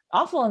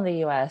awful in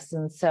the US.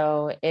 And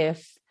so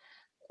if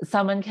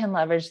someone can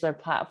leverage their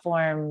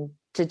platform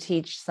to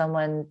teach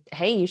someone,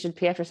 hey, you should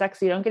pee after sex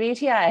so you don't get a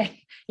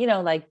UTI,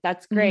 like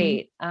that's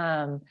great.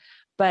 Mm-hmm.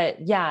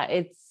 But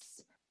yeah,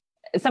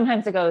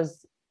 sometimes it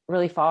goes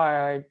really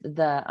far.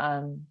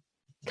 The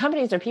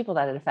companies or people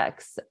that it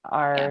affects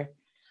I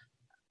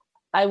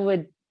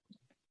would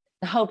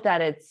hope that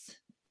it's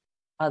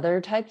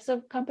other types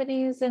of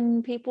companies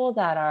and people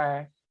that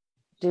are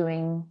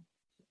doing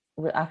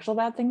actual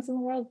bad things in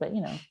the world, but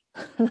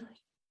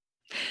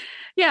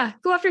yeah,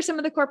 go after some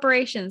of the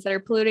corporations that are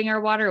polluting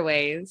our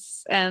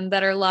waterways and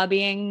that are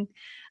lobbying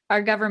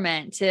our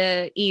government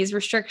to ease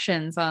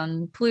restrictions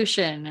on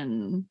pollution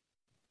and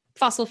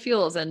fossil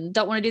fuels and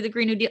don't want to do the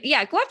Green New Deal.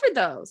 Yeah, go after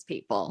those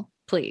people.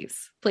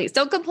 Please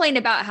don't complain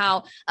about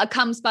how a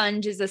cum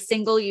sponge is a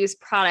single-use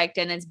product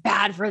and it's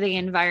bad for the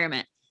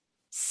environment.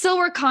 So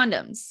are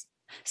condoms.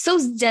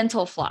 So's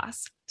dental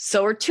floss.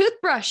 So are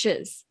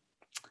toothbrushes.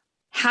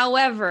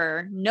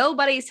 However,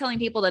 nobody's telling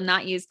people to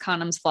not use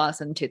condoms, floss,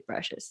 and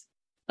toothbrushes.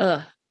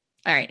 Ugh.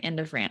 All right.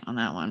 End of rant on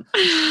that one.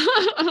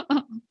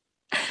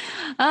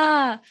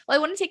 Well, I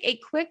want to take a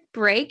quick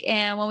break.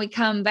 And when we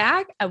come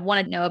back, I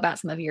want to know about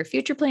some of your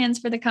future plans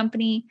for the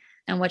company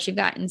and what you've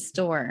got in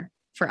store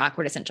for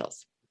Awkward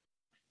Essentials.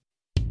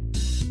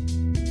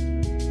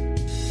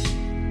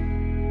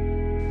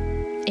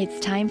 It's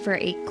time for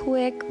a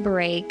quick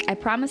break. I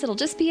promise it'll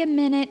just be a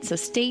minute, so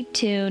stay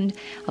tuned.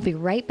 I'll be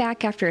right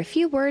back after a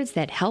few words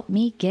that help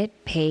me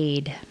get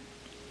paid.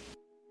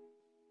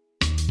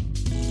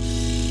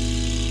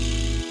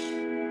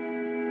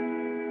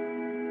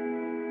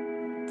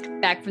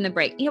 back from the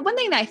break. One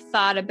thing that I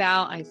thought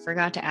about, I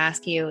forgot to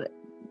ask you,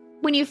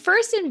 when you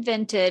first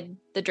invented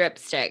the drip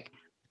stick,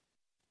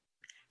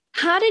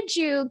 how did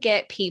you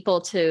get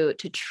people to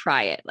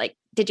try it? Like,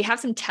 did you have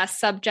some test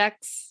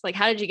subjects? Like,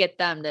 how did you get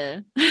them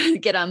to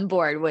get on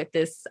board with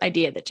this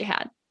idea that you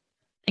had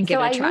and give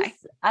it a try?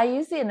 I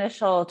used the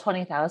initial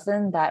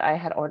 20,000 that I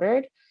had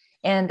ordered,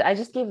 and I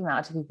just gave them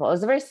out to people. It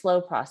was a very slow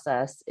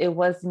process. It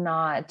was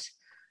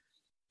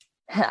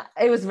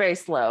very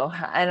slow.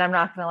 And I'm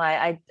not going to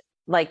lie.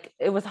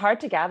 It was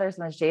hard to gather as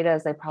much data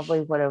as I probably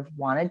would have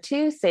wanted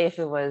to, say if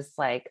it was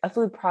like a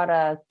food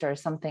product or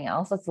something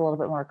else that's a little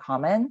bit more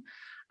common.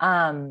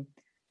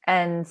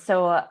 And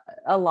so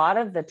a lot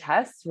of the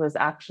tests was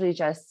actually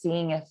just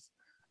seeing if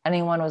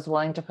anyone was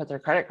willing to put their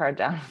credit card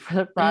down for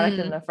the product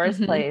in the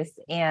first place.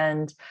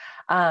 And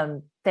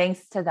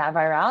thanks to that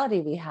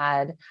virality we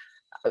had,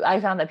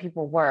 I found that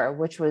people were,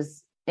 which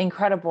was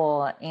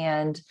incredible.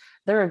 And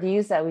the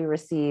reviews that we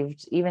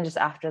received, even just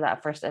after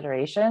that first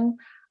iteration,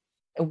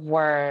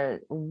 were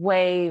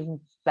way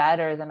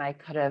better than I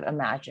could have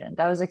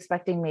imagined. I was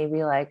expecting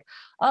maybe like,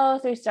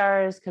 3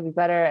 stars could be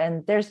better.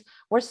 And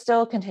we're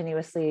still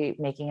continuously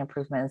making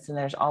improvements, and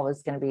there's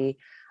always going to be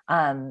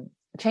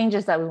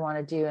changes that we want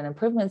to do and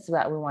improvements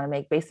that we want to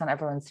make based on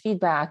everyone's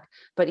feedback.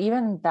 But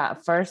even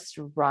that first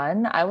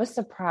run, I was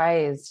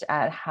surprised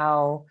at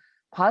how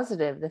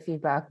positive the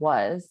feedback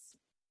was.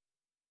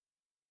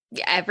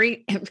 Yeah,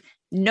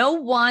 no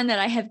one that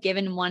I have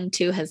given one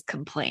to has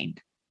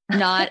complained.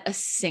 Not a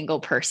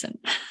single person.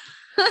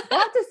 We'll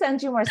have to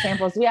send you more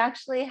samples. We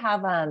actually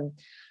have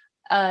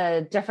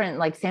a different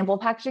like sample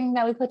packaging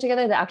that we put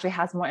together that actually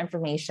has more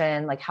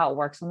information, like how it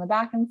works on the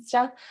back and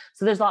stuff.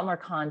 So there's a lot more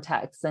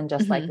context than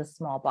just like the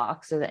small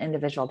box or the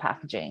individual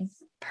packaging.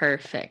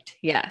 Perfect.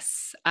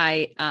 Yes.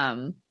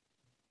 Trying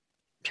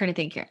to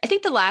think here. I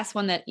think the last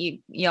one that you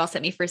all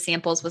sent me for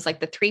samples was like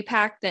the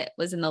 3-pack that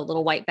was in the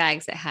little white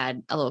bags that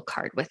had a little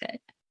card with it.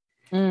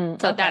 So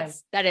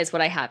that is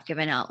what I have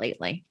given out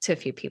lately to a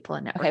few people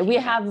in networking. Okay. We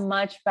have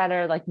much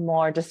better, like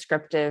more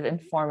descriptive,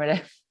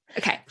 informative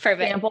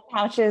perfect sample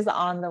pouches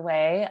on the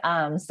way.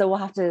 So we'll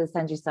have to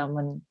send you some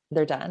when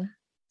they're done.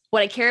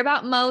 What I care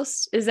about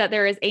most is that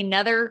there is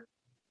another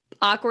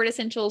Awkward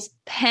Essentials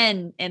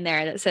pen in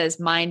there that says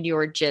 "Mind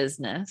your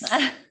jizzness."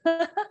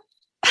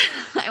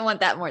 I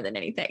want that more than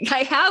anything.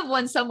 I have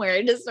one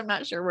somewhere. I'm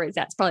not sure where it's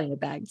at. It's probably in a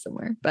bag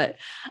somewhere, but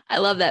I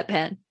love that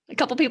pen. A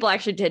couple people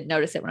actually did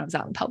notice it when I was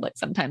out in public.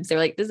 Sometimes they're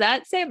like, does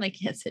that say? I'm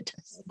like, yes, it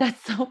does.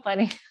 That's so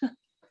funny.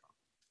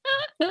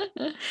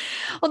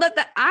 Well,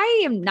 that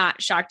I am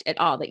not shocked at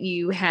all that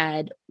you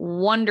had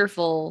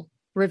wonderful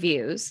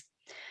reviews.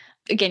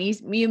 Again,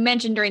 you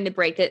mentioned during the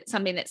break that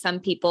something that some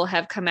people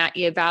have come at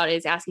you about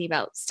is asking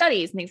about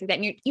studies and things like that.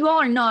 And you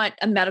all are not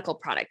a medical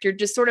product. You're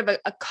just sort of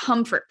a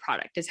comfort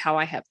product is how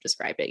I have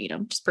described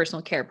it, just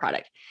personal care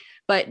product.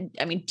 But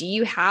I mean, do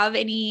you have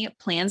any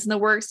plans in the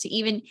works to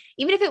even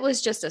if it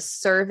was just a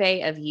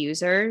survey of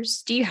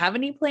users, do you have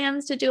any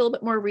plans to do a little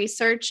bit more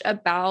research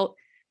about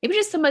maybe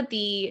just some of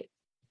the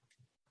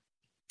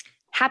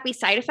happy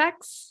side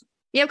effects?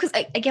 Because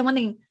again, one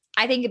thing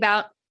I think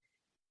about,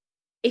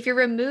 if you're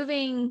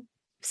removing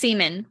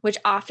semen, which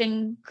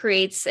often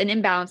creates an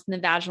imbalance in the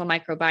vaginal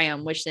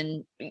microbiome, which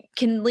then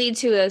can lead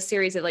to a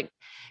series of like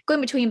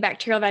going between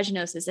bacterial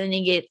vaginosis and then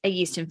you get a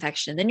yeast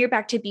infection. Then you're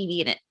back to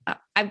BV in it.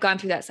 I've gone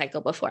through that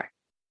cycle before.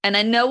 And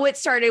I know it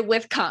started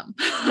with cum.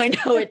 I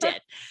know it did.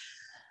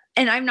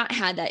 And I've not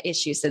had that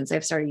issue since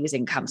I've started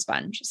using cum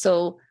sponge.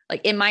 So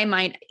like in my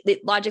mind,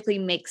 it logically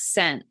makes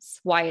sense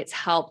why it's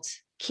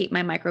helped keep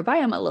my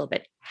microbiome a little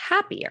bit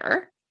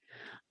happier.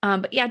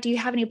 But yeah, do you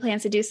have any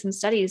plans to do some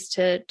studies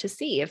to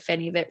see if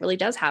any of it really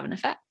does have an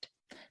effect?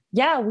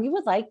 Yeah, we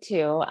would like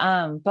to,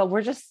 but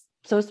we're just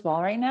so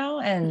small right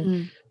now.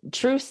 And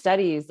true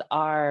studies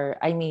are,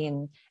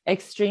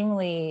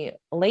 extremely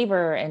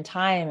labor and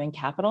time and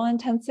capital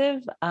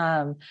intensive.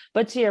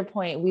 But to your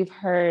point, we've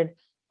heard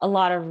a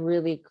lot of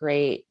really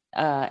great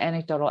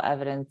anecdotal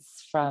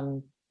evidence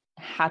from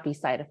happy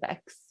side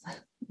effects.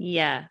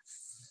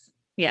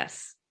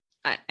 Yes.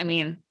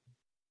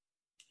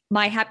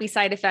 My happy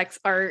side effects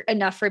are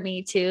enough for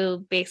me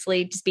to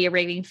basically just be a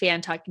raving fan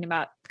talking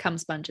about cum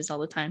sponges all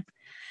the time.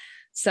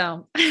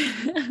 So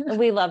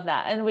we love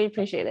that and we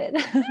appreciate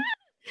it.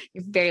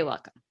 You're very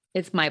welcome.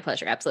 It's my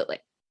pleasure. Absolutely.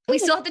 We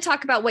still have to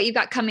talk about what you've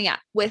got coming up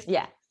with.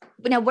 Yeah.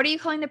 Now, what are you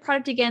calling the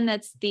product again?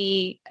 That's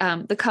the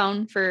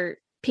cone for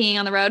peeing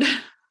on the road.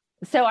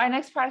 So our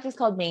next product is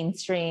called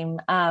Mainstream.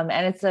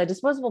 And it's a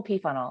disposable pee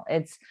funnel.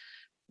 It's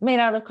made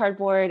out of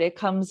cardboard. It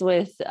comes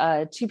with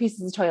 2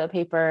 pieces of toilet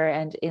paper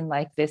and in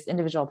like this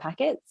individual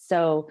packet.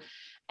 So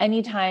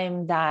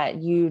anytime that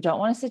you don't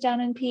want to sit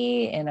down and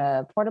pee in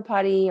a porta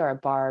potty or a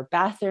bar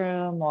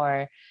bathroom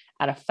or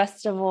at a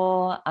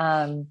festival,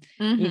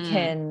 you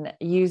can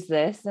use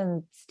this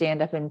and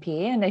stand up and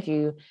pee. And if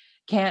you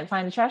can't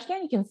find a trash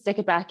can, you can stick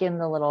it back in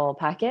the little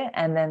packet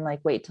and then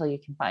like wait till you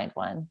can find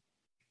one.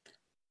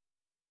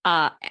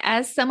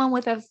 As someone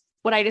with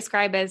what I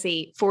describe as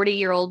a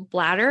 40-year-old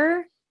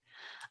bladder,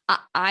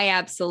 I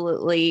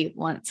absolutely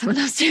want some of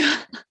those too.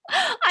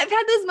 I've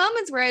had those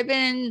moments where I've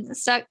been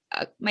stuck.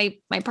 My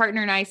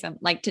partner and I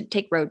like to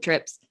take road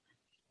trips.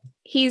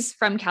 He's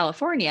from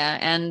California,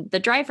 and the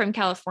drive from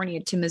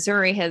California to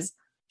Missouri has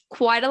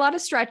quite a lot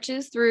of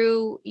stretches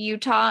through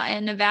Utah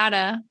and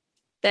Nevada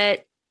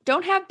that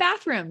don't have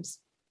bathrooms.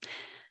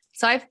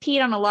 So I've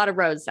peed on a lot of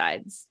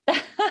roadsides,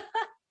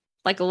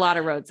 like a lot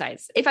of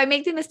roadsides. If I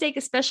make the mistake,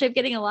 especially of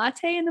getting a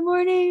latte in the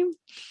morning,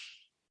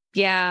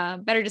 yeah,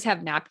 better just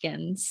have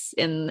napkins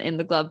in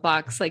the glove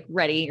box, like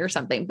ready or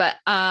something. But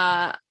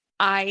I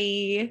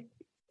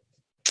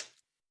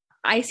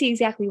see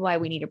exactly why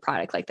we need a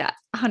product like that.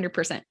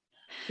 100%.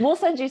 We'll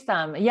send you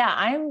some. Yeah.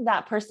 I'm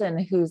that person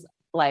who's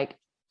like,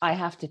 I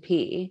have to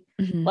pee.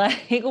 Mm-hmm.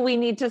 Like we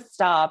need to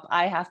stop.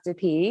 I have to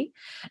pee.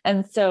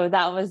 And so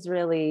that was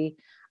really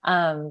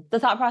the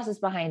thought process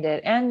behind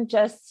it. And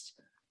just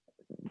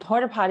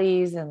porta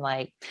potties and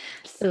like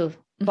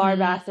bar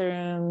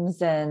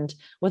bathrooms, and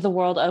with the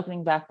world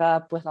opening back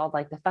up with all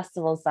like the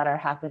festivals that are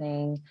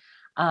happening,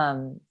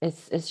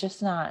 it's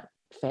just not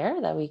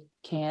fair that we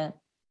can't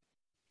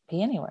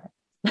pee anywhere.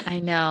 I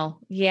know.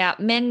 Yeah.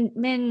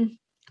 Men,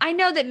 I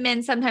know that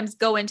men sometimes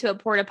go into a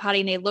porta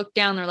potty and they look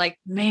down, they're like,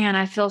 man,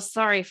 I feel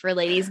sorry for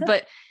ladies,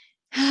 but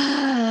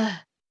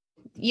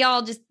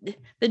y'all, just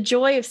the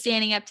joy of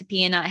standing up to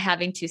pee and not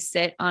having to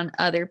sit on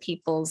other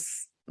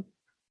people's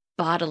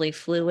bodily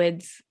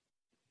fluids.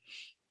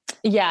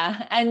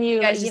 Yeah. And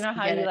you know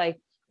how you like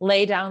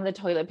lay down the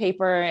toilet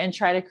paper and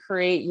try to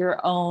create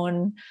your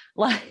own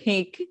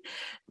like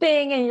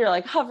thing, and you're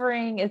like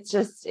hovering. It's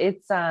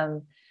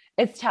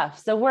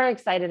tough. So we're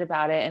excited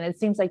about it. And it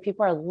seems like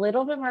people are a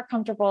little bit more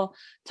comfortable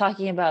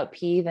talking about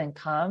pee than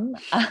cum.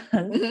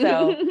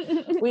 So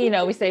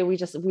we say we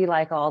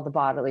like all the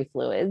bodily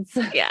fluids.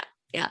 Yeah.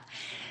 Yeah.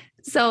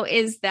 So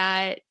is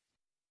that,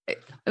 I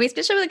mean,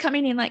 especially with a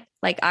company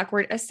like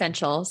Awkward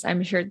Essentials,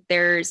 I'm sure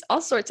there's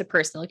all sorts of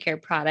personal care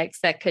products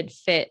that could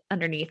fit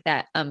underneath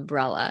that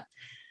umbrella.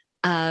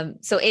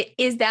 So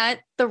is that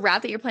the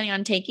route that you're planning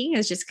on taking,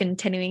 is just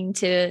continuing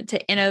to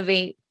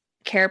innovate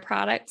care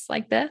products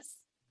like this?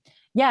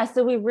 Yeah.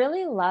 So we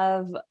really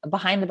love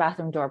behind the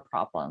bathroom door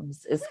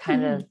problems is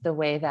kind of the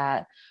way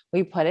that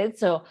we put it.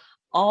 So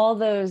all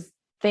those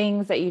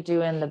things that you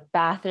do in the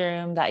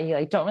bathroom that you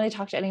like don't really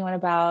talk to anyone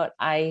about.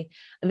 The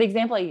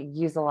example I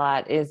use a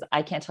lot is,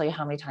 I can't tell you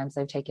how many times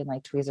I've taken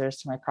like tweezers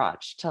to my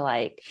crotch to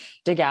like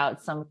dig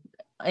out some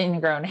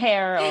ingrown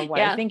hair or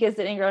what I think is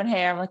an ingrown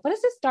hair. I'm like, what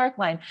is this dark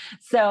line?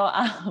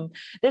 So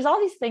there's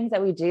all these things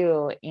that we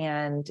do,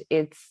 and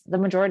it's the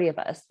majority of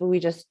us, but we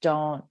just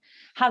don't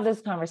have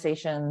those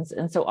conversations.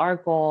 And so our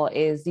goal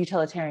is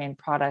utilitarian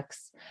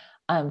products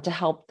to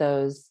help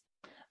those,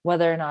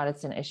 whether or not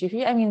it's an issue for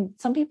you. I mean,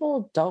 some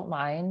people don't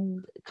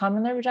mind cum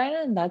in their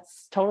vagina, and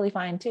that's totally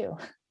fine too.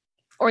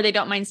 Or they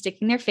don't mind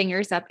sticking their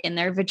fingers up in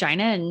their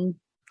vagina and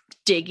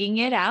digging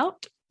it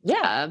out.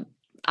 Yeah.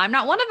 I'm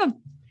not one of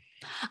them.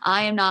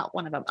 I am not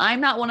one of them.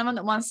 I'm not one of them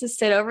that wants to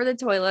sit over the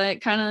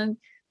toilet, kind of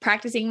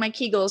practicing my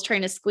Kegels,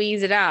 trying to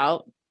squeeze it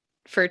out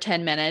for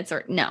 10 minutes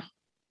or no,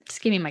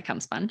 just give me my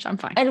cum sponge. I'm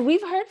fine. And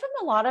we've heard from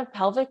a lot of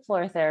pelvic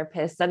floor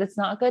therapists that it's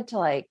not good to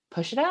like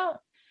push it out.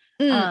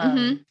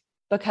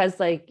 Because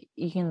like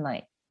you can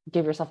like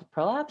give yourself a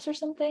prolapse or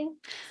something.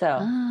 So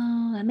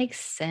that makes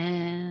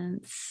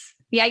sense.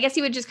 Yeah, I guess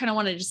you would just kind of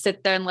want to just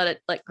sit there and let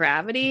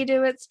gravity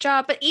do its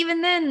job. But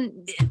even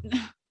then,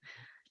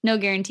 no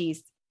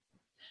guarantees.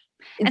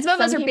 And some of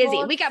us are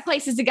busy. We got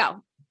places to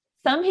go.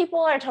 Some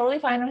people are totally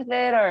fine with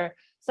it, or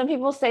some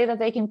people say that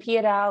they can pee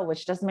it out,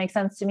 which doesn't make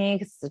sense to me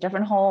because it's a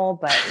different hole,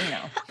 but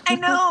I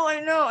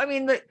know. I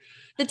mean,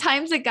 the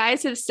times that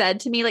guys have said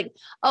to me like,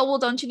 oh, well,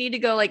 don't you need to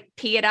go like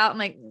pee it out? I'm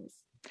like,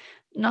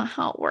 not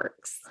how it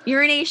works.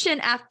 Urination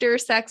after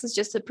sex is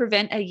just to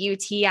prevent a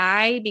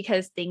UTI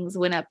because things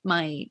went up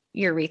my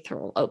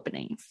urethral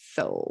opening.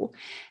 So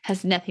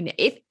has nothing to,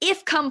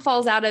 if cum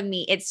falls out of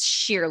me, it's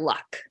sheer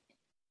luck,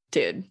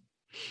 dude.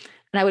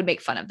 And I would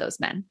make fun of those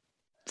men.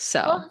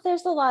 So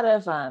there's a lot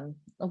of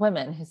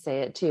women who say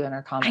it too in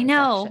our comment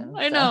section.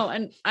 I know.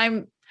 And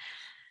I'm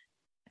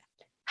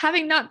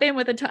having not been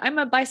with I'm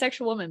a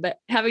bisexual woman, but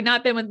having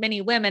not been with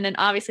many women, and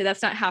obviously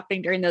that's not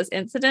happening during those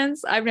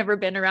incidents. I've never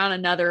been around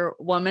another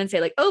woman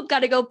say like, oh, got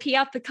to go pee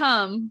out the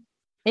cum.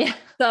 Yeah.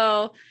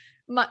 So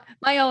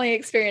my only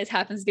experience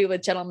happens to be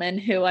with gentlemen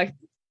who I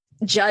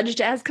judged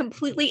as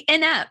completely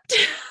inept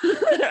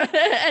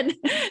and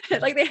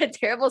like they had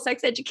terrible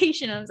sex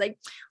education. I was like,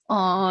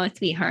 oh,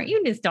 sweetheart,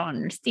 you just don't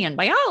understand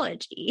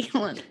biology.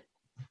 But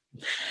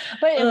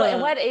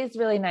what is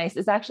really nice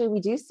is actually we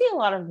do see a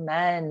lot of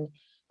men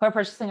who are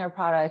purchasing our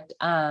product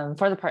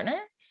for the partner,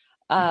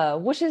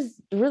 which is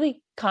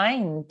really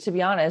kind, to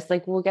be honest.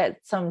 Like we'll get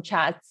some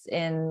chats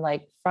in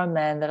like from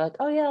men that are like,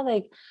 oh yeah,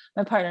 like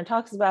my partner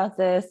talks about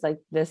this, like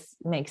this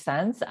makes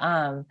sense.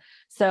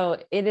 So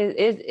it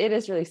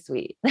is really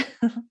sweet.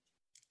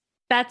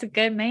 That's a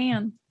good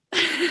man.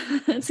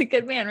 That's a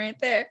good man right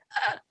there.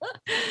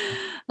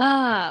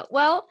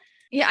 Well,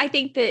 Yeah, I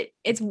think that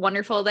it's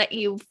wonderful that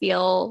you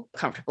feel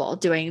comfortable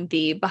doing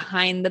the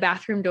behind the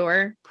bathroom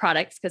door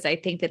products, because I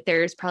think that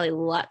there's probably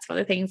lots of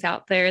other things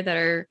out there that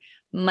are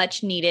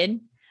much needed.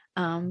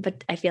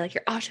 But I feel like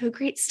you're off to a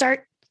great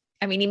start.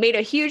 I mean, you made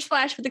a huge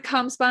splash with the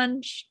cum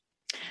sponge.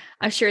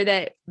 I'm sure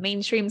that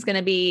mainstream is going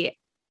to be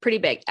pretty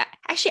big.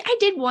 Actually, I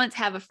did once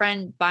have a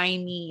friend buy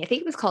me, I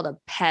think it was called a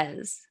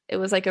Pez. It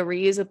was like a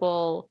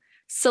reusable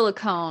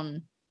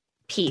silicone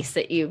piece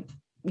that you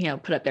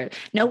put up there.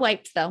 No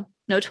wipes though.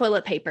 No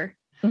toilet paper.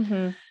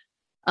 Mm-hmm.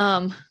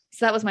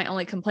 So that was my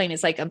only complaint,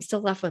 is like, I'm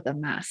still left with a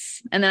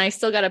mess. And then I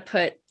still got to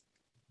put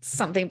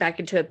something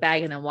back into a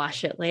bag and then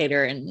wash it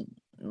later. And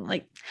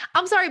like,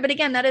 I'm sorry, but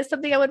again, that is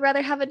something I would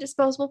rather have a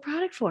disposable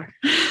product for.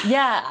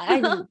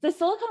 Yeah. The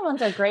silicone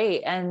ones are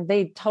great and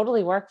they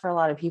totally work for a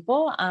lot of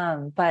people.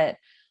 But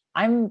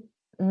I'm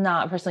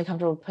not personally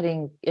comfortable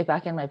putting it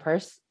back in my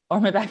purse or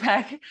my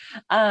backpack.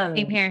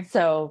 Same here.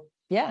 So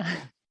yeah.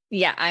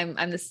 Yeah,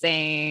 I'm the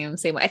same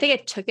way. I think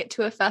I took it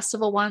to a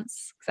festival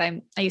once, because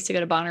I used to go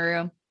to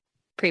Bonnaroo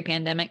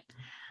pre-pandemic.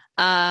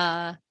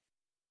 I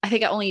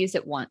think I only used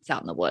it once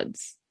out in the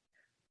woods,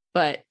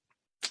 but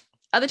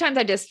other times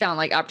I just found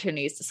like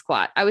opportunities to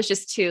squat. I was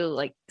just too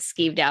like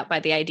skeeved out by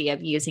the idea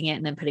of using it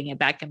and then putting it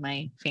back in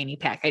my fanny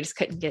pack. I just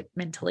couldn't get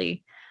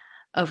mentally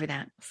over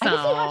that. So I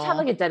guess you have to have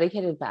like a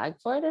dedicated bag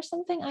for it or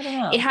something. I don't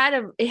know.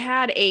 It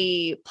had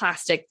a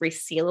plastic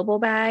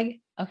resealable bag.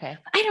 Okay.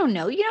 I don't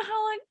know. You know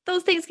how like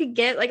those things could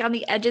get like on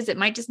the edges, it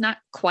might just not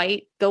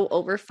quite go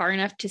over far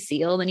enough to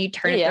seal. Then you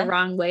turn it the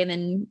wrong way and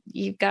then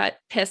you've got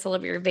piss all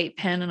over your vape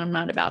pen, and I'm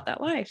not about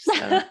that life.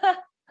 So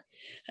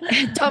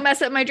don't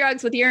mess up my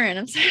drugs with urine.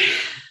 I'm sorry.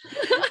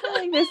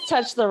 I just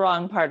touched the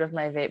wrong part of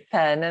my vape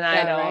pen and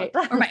I don't.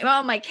 Right.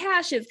 Or my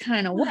cash is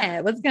kind of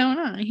wet. What's going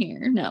on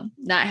here? No,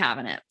 not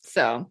having it.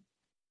 So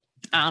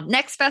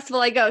next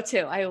festival I go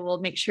to, I will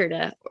make sure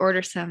to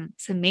order some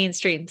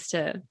mainstreams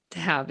to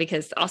have,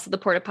 because also the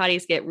porta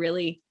potties get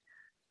really,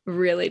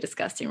 really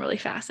disgusting really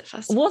fast at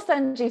festivals. We'll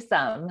send you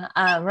some.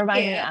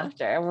 Remind me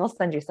after. We'll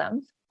send you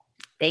some.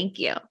 Thank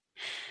you.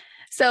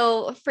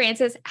 So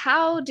Frances,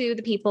 how do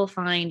the people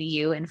find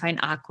you and find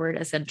Awkward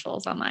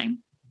Essentials online?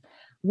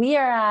 We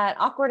are at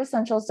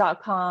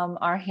awkwardessentials.com.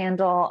 Our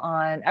handle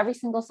on every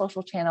single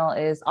social channel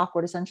is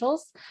Awkward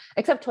Essentials,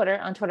 except Twitter.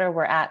 On Twitter,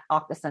 we're at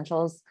Awkward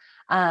Essentials.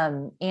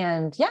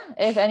 And yeah,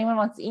 if anyone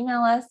wants to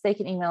email us, they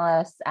can email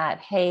us at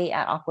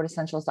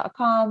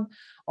hey@awkwardessentials.com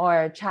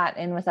or chat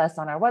in with us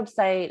on our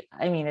website.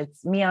 I mean,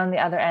 it's me on the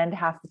other end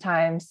half the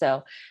time.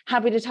 So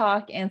happy to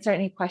talk, answer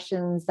any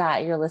questions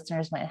that your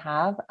listeners might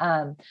have.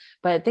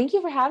 But thank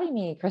you for having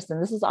me, Kristen.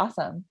 This is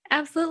awesome.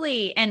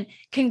 Absolutely. And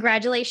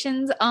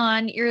congratulations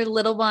on your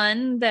little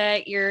one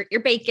that you're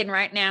baking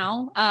right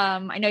now.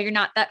 I know you're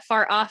not that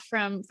far off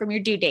from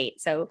your due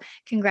date. So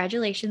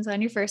congratulations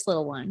on your first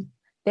little one.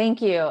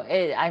 Thank you.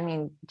 I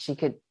mean, she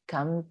could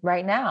come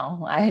right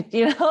now.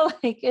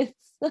 It's.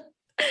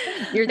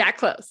 You're that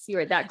close. You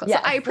were that close. Yes.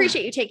 So I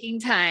appreciate you taking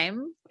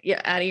time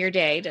out of your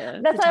day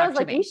to. That's why I was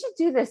like, we should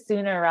do this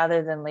sooner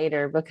rather than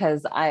later,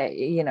 because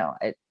I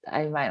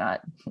might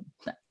not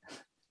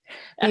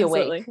be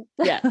awake.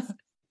 Yes.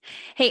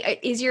 Hey,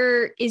 is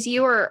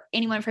you or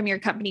anyone from your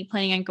company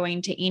planning on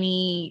going to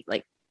any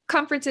like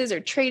conferences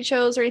or trade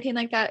shows or anything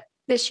like that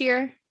this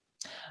year?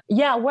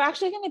 Yeah, we're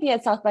actually going to be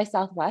at South by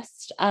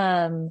Southwest.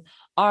 Our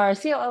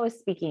COO is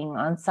speaking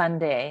on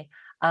Sunday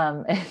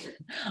on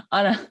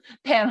a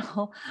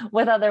panel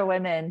with other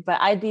women,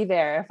 but I'd be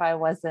there if I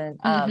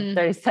wasn't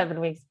 37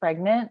 weeks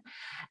pregnant.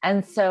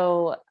 And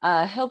so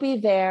he'll be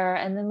there.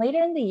 And then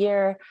later in the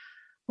year,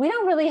 we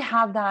don't really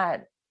have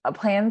that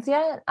plans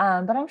yet,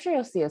 but I'm sure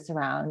you'll see us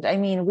around. I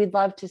mean, we'd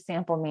love to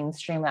sample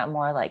mainstream at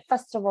more like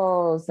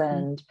festivals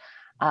and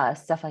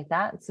stuff like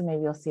that. So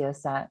maybe you'll see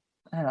us at,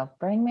 I don't know,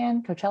 Burning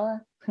Man,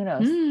 Coachella. Who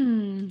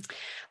knows?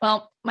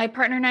 Well, my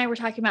partner and I were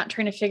talking about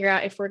trying to figure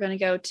out if we're going to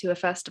go to a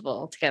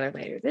festival together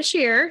later this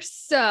year.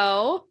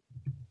 So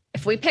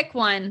if we pick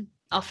one,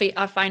 I'll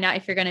find out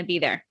if you're going to be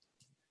there.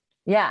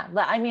 Yeah.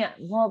 I mean,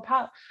 well,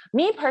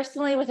 me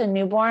personally with a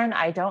newborn,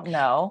 I don't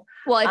know.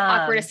 Well, if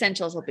Awkward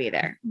Essentials will be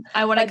there.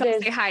 I want to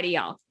come say hi to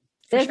y'all.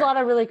 There's a lot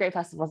of really great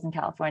festivals in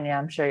California.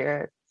 I'm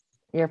sure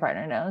your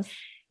partner knows.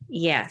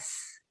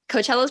 Yes.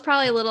 Coachella is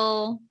probably a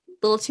little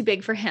too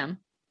big for him.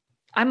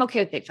 I'm okay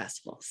with big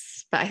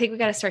festivals, but I think we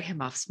got to start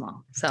him off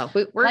small. So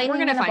we're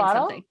going to find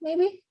something.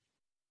 Maybe.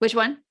 Which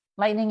one?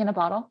 Lightning in a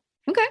Bottle.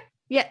 Okay.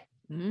 Yeah.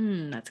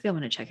 That's a good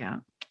one to check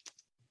out.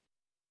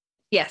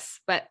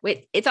 Yes, but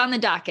it's on the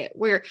docket.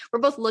 We're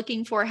both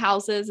looking for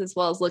houses as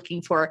well as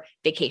looking for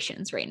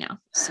vacations right now.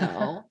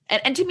 So,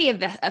 and to me,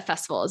 a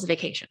festival is a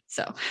vacation.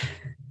 So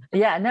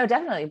yeah, no,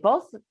 definitely.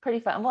 Both pretty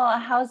fun. Well,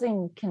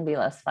 housing can be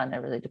less fun. It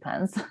really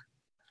depends.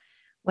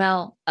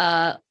 Well,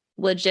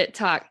 legit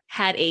talk,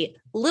 had a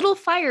little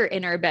fire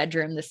in our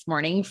bedroom this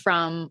morning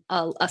from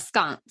a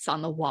sconce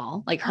on the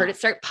wall. Like heard it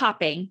start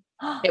popping.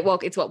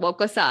 It's what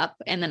woke us up.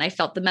 And then I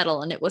felt the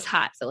metal and it was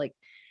hot. So like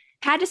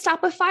had to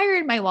stop a fire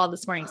in my wall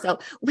this morning. So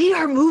we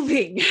are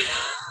moving.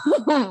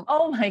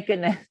 Oh my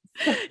goodness.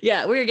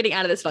 Yeah, we're getting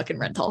out of this fucking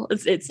rental.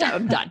 It's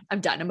done. I'm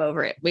done. I'm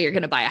over it. We are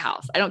going to buy a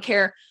house. I don't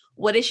care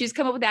what issues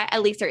come up with that.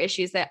 At least they're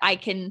issues that I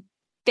can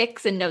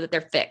fix and know that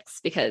they're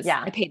fixed because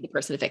I paid the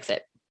person to fix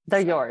it. They're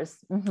yours.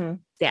 Mm-hmm.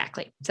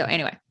 Exactly. So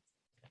anyway,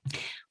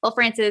 well,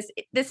 Frances,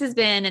 this has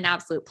been an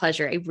absolute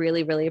pleasure. I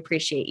really, really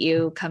appreciate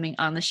you coming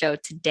on the show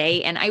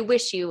today. And I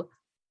wish you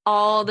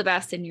all the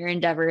best in your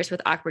endeavors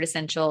with Awkward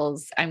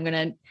Essentials. I'm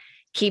going to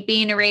keep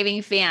being a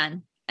raving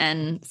fan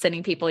and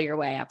sending people your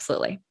way.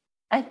 Absolutely.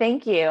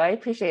 Thank you. I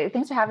appreciate it.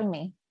 Thanks for having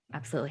me.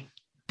 Absolutely.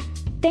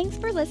 Thanks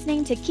for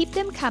listening to Keep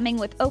Them Coming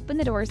with Open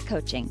the Doors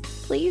Coaching.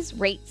 Please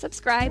rate,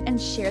 subscribe,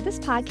 and share this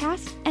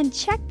podcast, and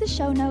check the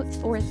show notes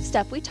for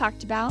stuff we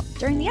talked about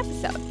during the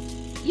episode.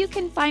 You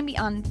can find me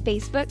on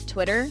Facebook,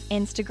 Twitter,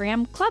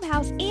 Instagram,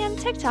 Clubhouse, and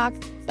TikTok,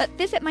 but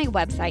visit my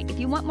website if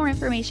you want more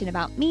information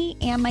about me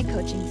and my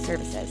coaching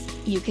services.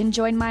 You can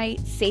join my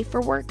Safe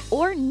for Work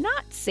or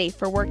Not Safe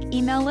for Work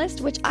email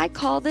list, which I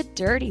call the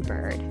Dirty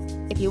Bird.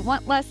 If you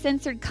want less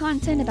censored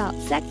content about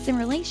sex and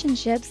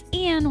relationships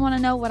and want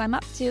to know what I'm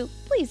up to,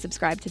 please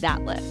subscribe to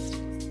that list.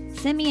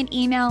 Send me an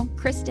email,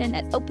 Kristen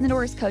at Open the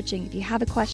Doors Coaching, if you have a question